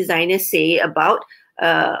fashion designer say about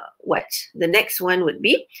what the next one would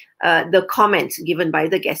be, the comment given by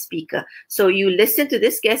the guest speaker. So you listen to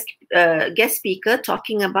this guest speaker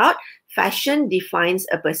talking about fashion defines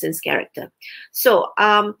a person's character. So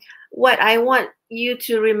what I want you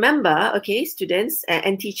to remember, okay, students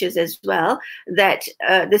and teachers as well, that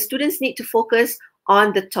the students need to focus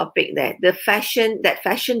on the topic there, that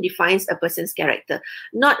fashion defines a person's character,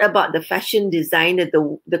 not about the fashion designer,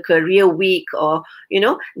 the career week, or,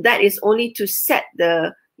 that is only to set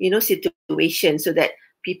the, situation so that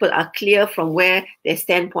people are clear from where their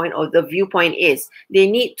standpoint or the viewpoint is. They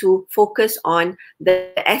need to focus on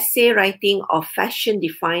the essay writing of fashion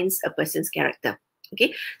defines a person's character.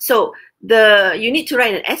 Okay, so you need to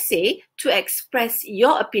write an essay to express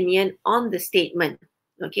your opinion on the statement.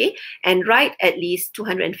 okay, and write at least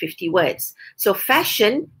 250 words. So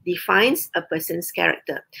fashion defines a person's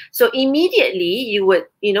character. So immediately you would,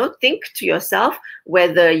 think to yourself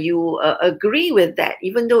whether you agree with that,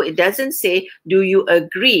 even though it doesn't say, do you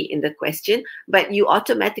agree in the question, but you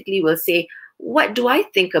automatically will say, what do I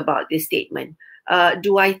think about this statement?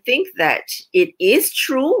 Do I think that it is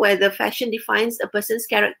true whether fashion defines a person's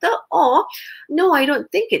character, or no, I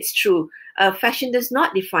don't think it's true. Fashion does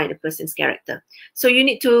not define a person's character. So you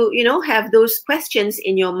need to, have those questions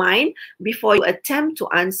in your mind before you attempt to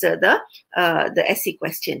answer the essay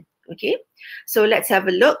question. Okay, so let's have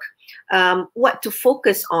a look what to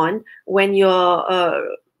focus on when you're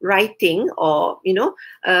writing or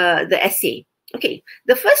the essay. Okay,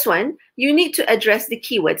 the first one, you need to address the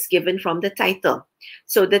keywords given from the title.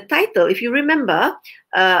 So the title, if you remember,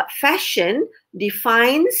 fashion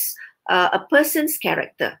defines a person's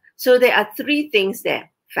character. So there are three things there.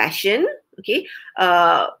 Fashion, okay,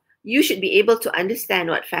 you should be able to understand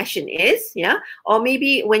what fashion is, yeah? Or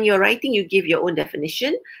maybe when you're writing, you give your own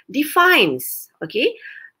definition. Defines, okay,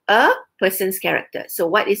 a person's character. So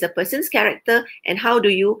what is a person's character and how do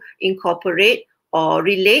you incorporate or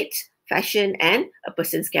relate fashion and a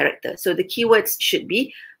person's character? So the keywords should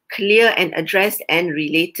be clear and addressed and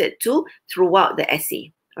related to throughout the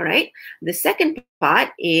essay. All right. The second part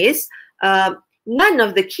is none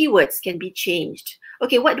of the keywords can be changed.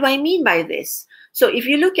 Okay, what do I mean by this? So if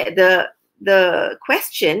you look at the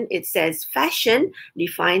question, it says fashion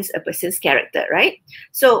defines a person's character, right?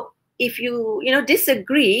 So if you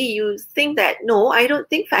disagree, you think that no, I don't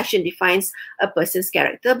think fashion defines a person's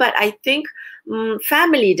character, but I think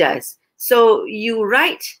family does. So you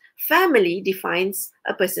write family defines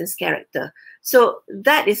a person's character. So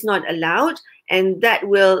that is not allowed, and that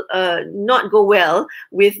will not go well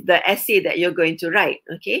with the essay that you're going to write.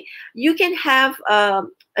 Okay, you can have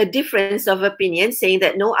a difference of opinion saying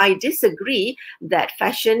that no, I disagree that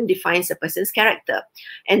fashion defines a person's character,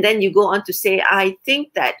 and then you go on to say I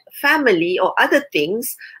think that family or other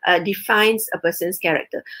things defines a person's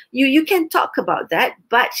character. You can talk about that,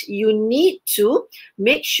 but you need to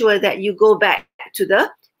make sure that you go back to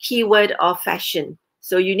the keyword of fashion.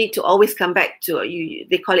 So you need to always come back to,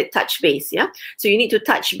 they call it touch base, yeah? So you need to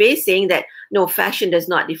touch base saying that, no, fashion does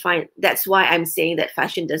not define, that's why I'm saying that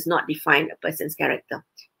fashion does not define a person's character,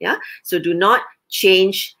 yeah? So do not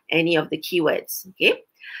change any of the keywords, okay?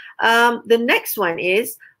 The next one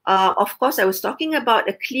is, of course, I was talking about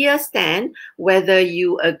a clear stand, whether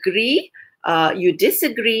you agree, you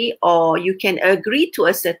disagree, or you can agree to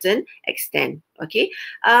a certain extent, okay?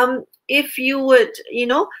 If you would,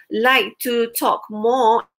 like to talk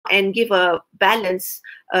more and give a balanced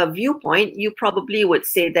viewpoint, you probably would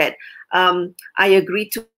say that I agree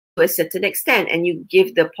to a certain extent, and you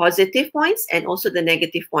give the positive points and also the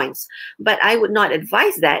negative points. But I would not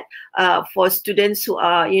advise that for students who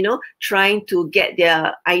are, trying to get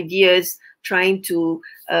their ideas, trying to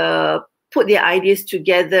put their ideas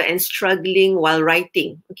together and struggling while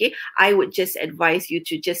writing, okay? I would just advise you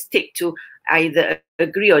to just stick to either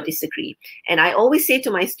agree or disagree. And I always say to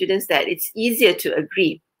my students that it's easier to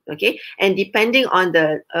agree, okay? And depending on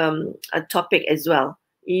the topic as well,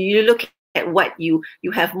 you look at what you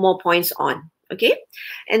have more points on, okay?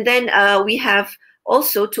 And then we have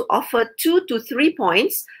also to offer 2 to 3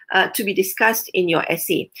 points to be discussed in your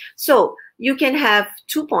essay. So you can have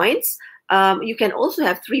 2 points. You can also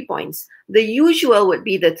have 3 points. The usual would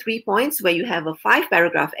be the 3 points where you have a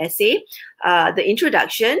 5-paragraph essay, the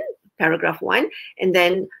introduction, paragraph 1, and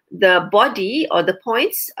then the body or the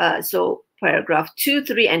points, so paragraph 2,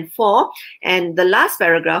 3, and 4, and the last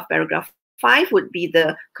paragraph, paragraph 5, would be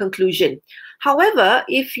the conclusion. However,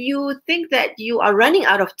 if you think that you are running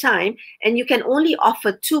out of time and you can only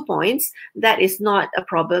offer 2 points, that is not a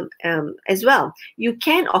problem as well. You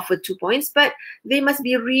can offer 2 points, but they must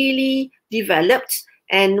be really developed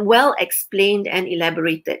and well explained and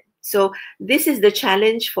elaborated. So this is the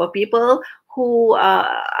challenge for people who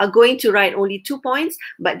are going to write only 2 points,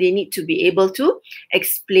 but they need to be able to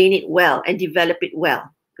explain it well and develop it well,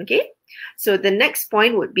 okay? So the next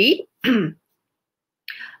point would be,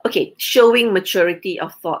 okay, showing maturity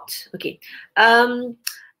of thought, okay?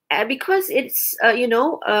 Because it's,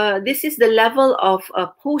 this is the level of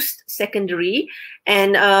post-secondary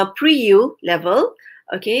and pre-U level,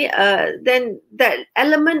 okay, then that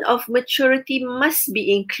element of maturity must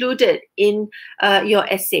be included in your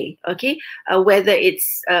essay, okay, whether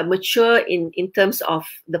it's mature in terms of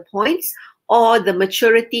the points or the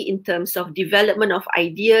maturity in terms of development of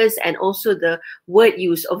ideas and also the word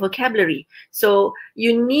use or vocabulary. So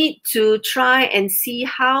you need to try and see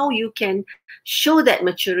how you can show that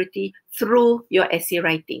maturity through your essay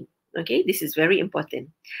writing. Okay, this is very important.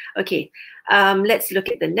 Okay, let's look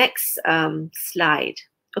at the next slide.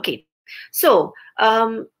 Okay, so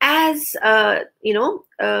as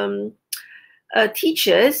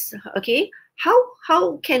teachers, okay,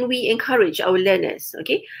 how can we encourage our learners?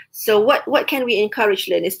 Okay, so what can we encourage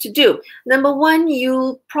learners to do? Number one,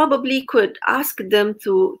 you probably could ask them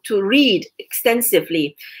to read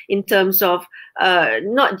extensively in terms of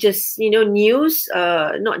not just news,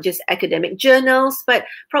 not just academic journals, but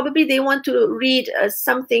probably they want to read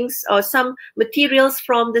some things or some materials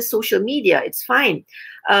from the social media. It's fine,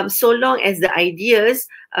 so long as the ideas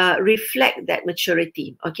reflect that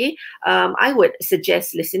maturity. Okay, I would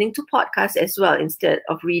suggest listening to podcasts as well instead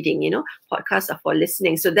of reading. Podcasts are for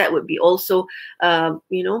listening, so that would be also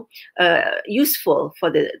useful for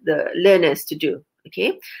the learners to do.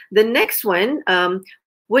 Okay, the next one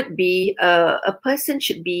would be a person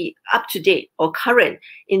should be up to date or current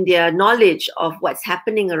in their knowledge of what's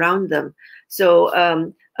happening around them. So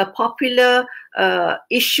a popular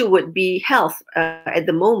issue would be health at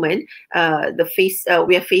the moment. We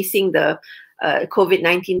are facing the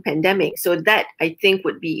COVID-19 pandemic. So that, I think,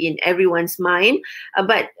 would be in everyone's mind.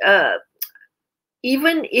 But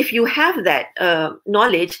even if you have that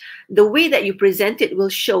knowledge, the way that you present it will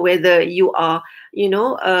show whether you are,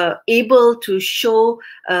 able to show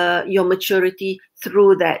your maturity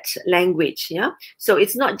through that language. Yeah. So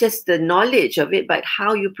it's not just the knowledge of it, but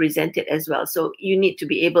how you present it as well. So you need to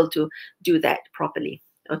be able to do that properly.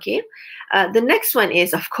 Okay. The next one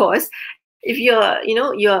is, of course, if you're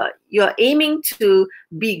aiming to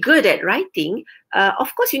be good at writing,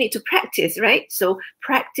 of course you need to practice, right? So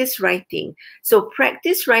practice writing. So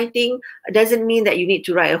practice writing doesn't mean that you need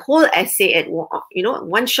to write a whole essay at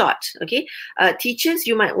one shot. Okay, teachers,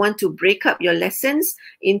 you might want to break up your lessons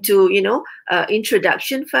into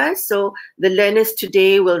introduction first. So the learners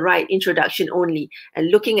today will write introduction only and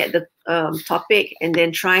looking at the topic and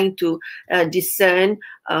then trying to discern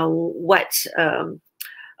what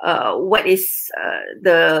is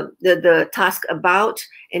the task about,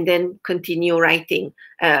 and then continue writing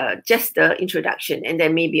just the introduction, and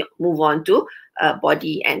then maybe move on to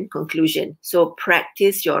body and conclusion. So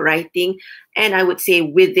practice your writing, and I would say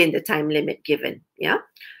within the time limit given. Yeah.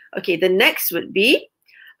 Okay, the next would be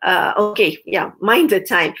mind the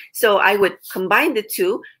time. So I would combine the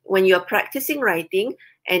two. When you're practicing writing,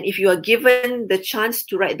 and if you are given the chance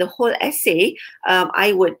to write the whole essay,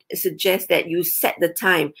 I would suggest that you set the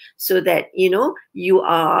time so that you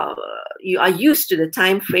are used to the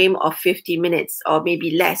time frame of 50 minutes or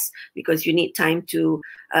maybe less, because you need time to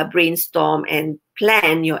brainstorm and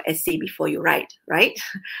plan your essay before you write, right?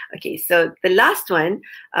 Okay, so the last one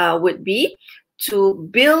would be to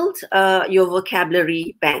build your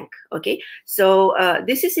vocabulary bank. Okay, so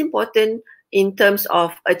this is important in terms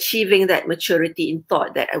of achieving that maturity in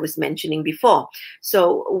thought that I was mentioning before.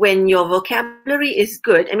 So when your vocabulary is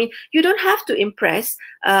good, I mean, you don't have to impress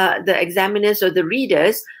the examiners or the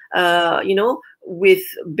readers, with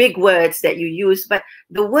big words that you use, but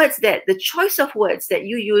the choice of words that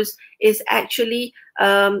you use is actually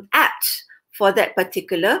apt for that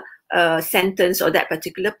particular sentence or that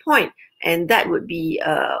particular point. And that would be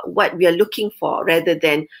what we are looking for, rather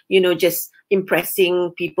than, just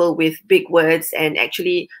impressing people with big words and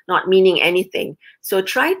actually not meaning anything. So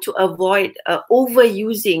try to avoid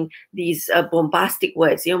overusing these bombastic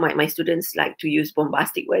words. My students like to use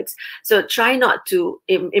bombastic words. So try not to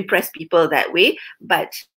impress people that way,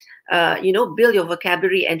 but build your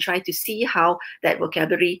vocabulary and try to see how that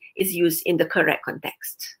vocabulary is used in the correct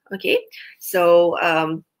context. Okay, so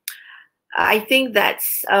I think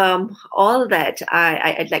that's all that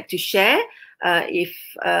I'd like to share. If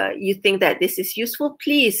you think that this is useful,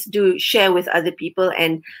 please do share with other people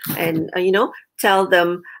and tell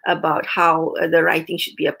them about how the writing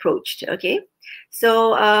should be approached. Okay,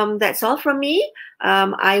 so that's all from me.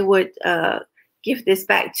 I would give this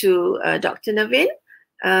back to Dr. Navin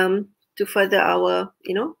to further our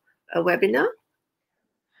webinar.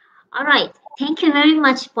 All right. Thank you very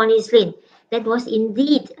much, Ponislin. That was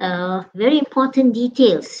indeed very important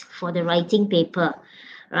details for the writing paper,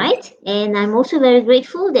 right? And I'm also very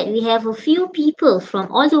grateful that we have a few people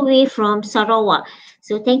from all the way from Sarawak.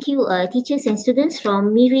 So thank you, teachers and students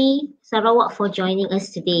from Miri, Sarawak, for joining us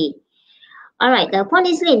today. All right,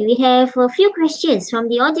 Ponislin, we have a few questions from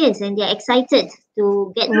the audience, and they're excited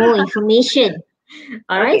to get more information.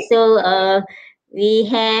 All right, so we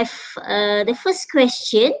have the first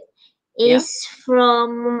question is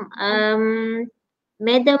from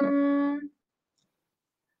Madam.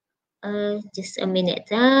 Just a minute.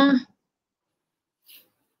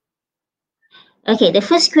 Okay, the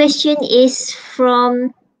first question is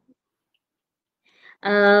from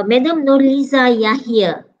Madam Nurliza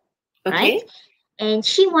Yahya, right? Okay. And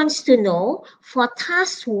she wants to know, for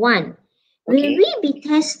task 1, will Okay. we be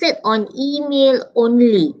tested on email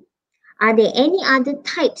only? Are there any other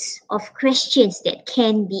types of questions that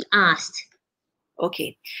can be asked?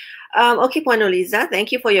 Okay. Okay, Puan Oliza,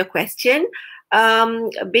 thank you for your question.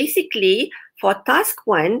 Basically, for task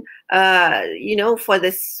 1, for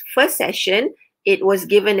this first session, it was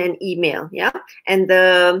given an email, yeah, and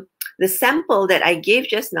the sample that I gave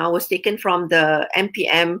just now was taken from the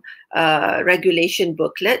MPM regulation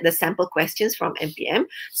booklet, the sample questions from MPM.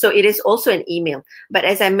 So it is also an email. But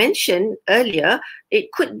as I mentioned earlier,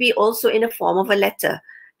 it could be also in a form of a letter.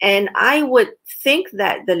 And I would think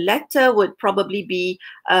that the letter would probably be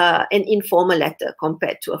an informal letter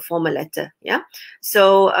compared to a formal letter. Yeah.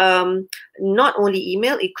 So not only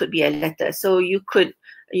email, it could be a letter. So you could,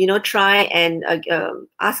 try and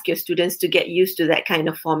ask your students to get used to that kind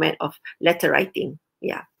of format of letter writing.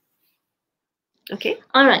 Yeah. Okay.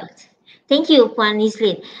 All right. Thank you, Puan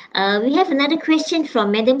Islin. We have another question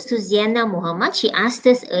from Madam Suziana Muhammad. She asked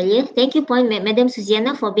us earlier. Thank you, Madam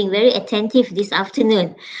Suziana, for being very attentive this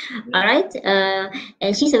afternoon. All right.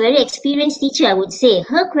 And she's a very experienced teacher, I would say.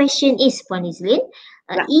 Her question is, Puan Islin,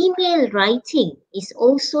 Yeah. email writing is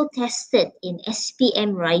also tested in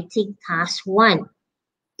SPM writing task 1.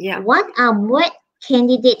 Yeah. What are Muet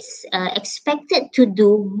candidates expected to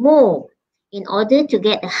do more in order to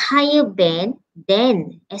get a higher band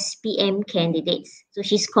than SPM candidates? So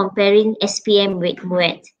she's comparing SPM with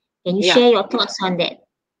Muet. Can you Yeah. share your thoughts on that?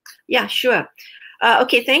 Yeah, sure.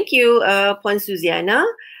 Okay, thank you, Puan Suziana.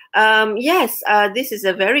 Yes, this is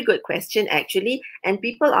a very good question actually, and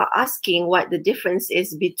people are asking what the difference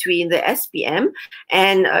is between the SPM,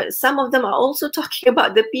 and some of them are also talking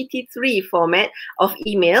about the PT3 format of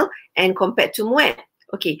email and compared to Muet.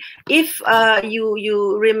 Okay, if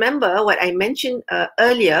you remember what I mentioned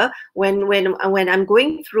earlier, when I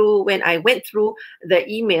went through the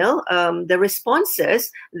email, the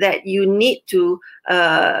responses that you need to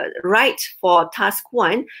write for task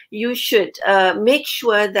 1, you should make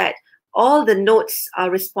sure that all the notes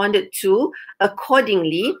are responded to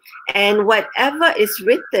accordingly, and whatever is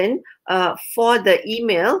written for the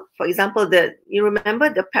email, for example, you remember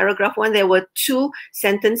the paragraph 1, there were 2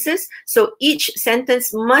 sentences, so each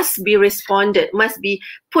sentence must be responded, must be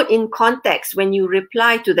put in context when you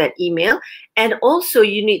reply to that email, and also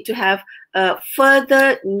you need to have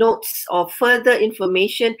further notes or further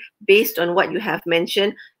information based on what you have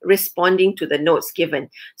mentioned, responding to the notes given.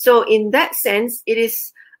 So in that sense, it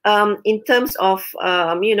is in terms of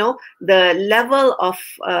the level of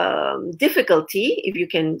difficulty, if you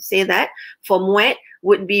can say that, for Muet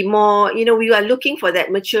would be more, we are looking for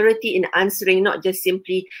that maturity in answering, not just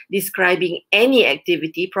simply describing any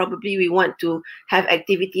activity. Probably we want to have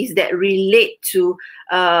activities that relate to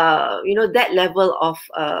that level of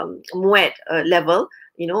Muet level,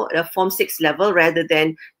 a Form 6 level, rather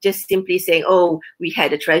than just simply saying, oh, we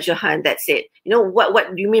had a treasure hunt, that's it.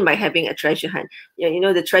 What do you mean by having a treasure hunt?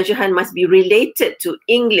 The treasure hunt must be related to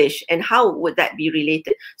English, and how would that be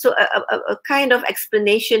related? So a kind of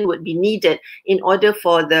explanation would be needed in order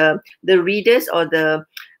for the readers or the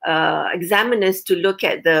examiners to look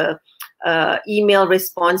at the email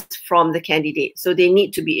response from the candidate. So they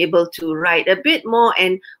need to be able to write a bit more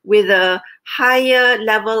and with a higher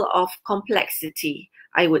level of complexity,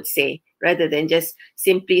 I would say, rather than just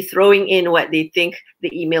simply throwing in what they think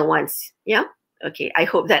the email wants. Yeah? Okay, I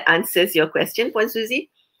hope that answers your question, Puan Suzy.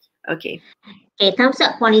 Okay. Okay, thumbs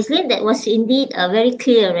up, Puan Islin. That was indeed a very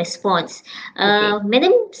clear response. Okay.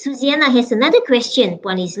 Madam Suziana has another question,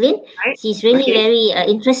 Puan Islin. Right. She's really Okay. very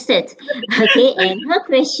interested. Okay, and her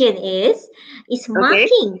question is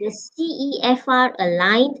marking the CEFR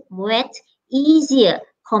aligned Muet easier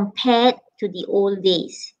compared to the old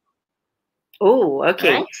days? Oh,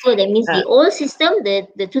 okay. Right. So that means the old system,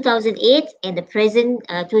 the 2008, and the present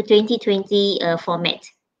 2020 format.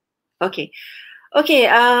 Okay. Okay,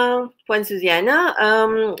 Puan Suziana,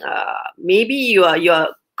 maybe you are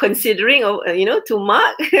considering, to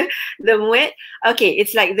mark the Muet. Okay,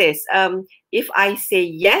 it's like this. If I say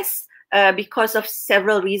yes, because of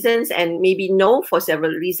several reasons, and maybe no for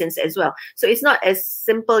several reasons as well. So it's not as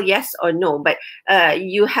simple yes or no, but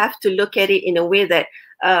you have to look at it in a way that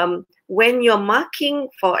when you're marking,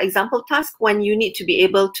 for example, task 1, you need to be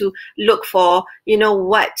able to look for,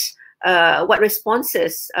 what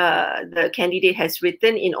responses the candidate has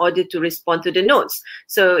written in order to respond to the notes.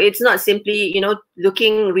 So it's not simply,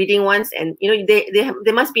 reading once, and,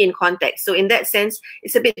 they must be in context. So in that sense,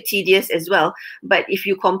 it's a bit tedious as well. But if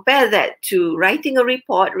you compare that to writing a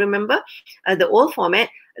report, remember, the old format,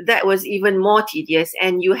 that was even more tedious,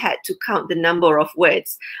 and you had to count the number of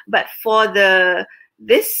words. But for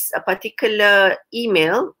this particular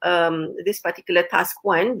email, this particular task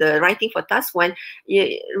 1, the writing for task 1,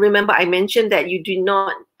 remember I mentioned that you do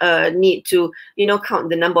not need to, count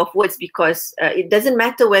the number of words, because it doesn't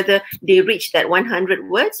matter whether they reach that 100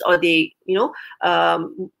 words or they,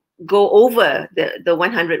 go over the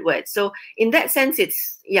 100 words. So in that sense,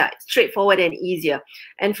 it's straightforward and easier.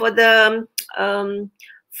 And for the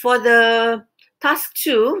task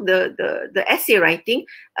 2, the essay writing,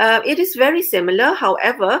 it is very similar.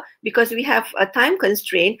 However, because we have a time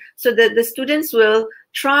constraint, so the students will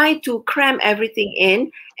try to cram everything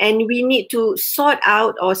in, and we need to sort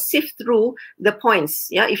out or sift through the points.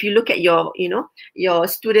 Yeah, if you look at your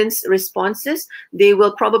students' responses, they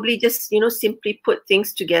will probably just simply put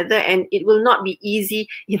things together, and it will not be easy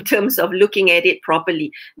in terms of looking at it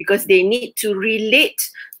properly, because they need to relate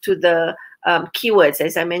to the keywords,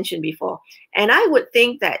 as I mentioned before. And I would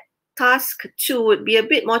think that task 2 would be a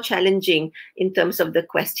bit more challenging in terms of the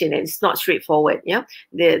question, and it's not straightforward. Yeah,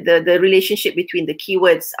 the relationship between the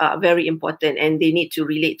keywords are very important, and they need to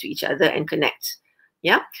relate to each other and connect.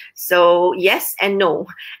 Yeah, so yes and no,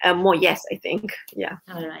 more yes, I think. Yeah.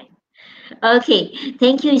 All right. Okay,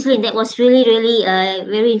 thank you, Islin. That was really, really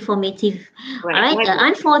very informative. Right. All right,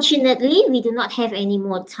 unfortunately, we do not have any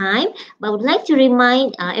more time, but I would like to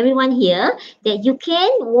remind everyone here that you can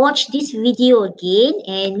watch this video again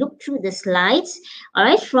and look through the slides, all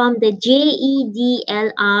right, from the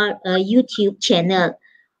JEDLR YouTube channel.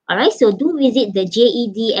 All right, so do visit the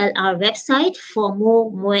JEDLR website for more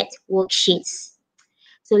Muet worksheets.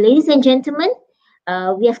 So, ladies and gentlemen,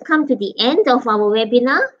 we have come to the end of our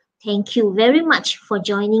webinar. Thank you very much for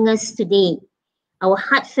joining us today. Our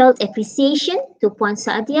heartfelt appreciation to Puan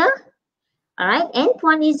Saadia, all right, and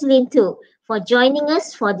Puan Islin too, for joining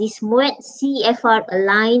us for this Muet CFR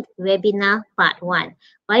Aligned webinar part 1.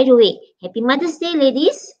 By the way, happy Mother's Day,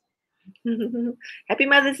 ladies. Happy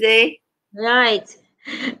Mother's Day. Right.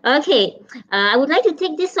 Okay, I would like to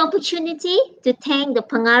take this opportunity to thank the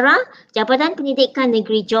Pengarah Jabatan Pendidikan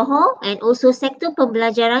Negeri Johor and also Sektor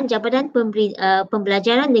Pembelajaran Jabatan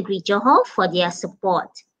Pembelajaran Negeri Johor for their support.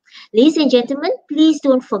 Ladies and gentlemen, please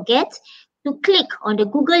don't forget to click on the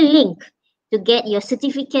Google link to get your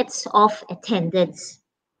certificates of attendance.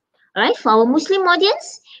 All right, for our Muslim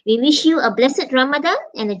audience, we wish you a blessed Ramadan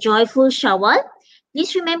and a joyful Shawwal.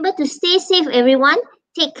 Please remember to stay safe, everyone.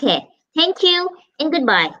 Take care. Thank you and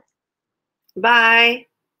goodbye. Bye.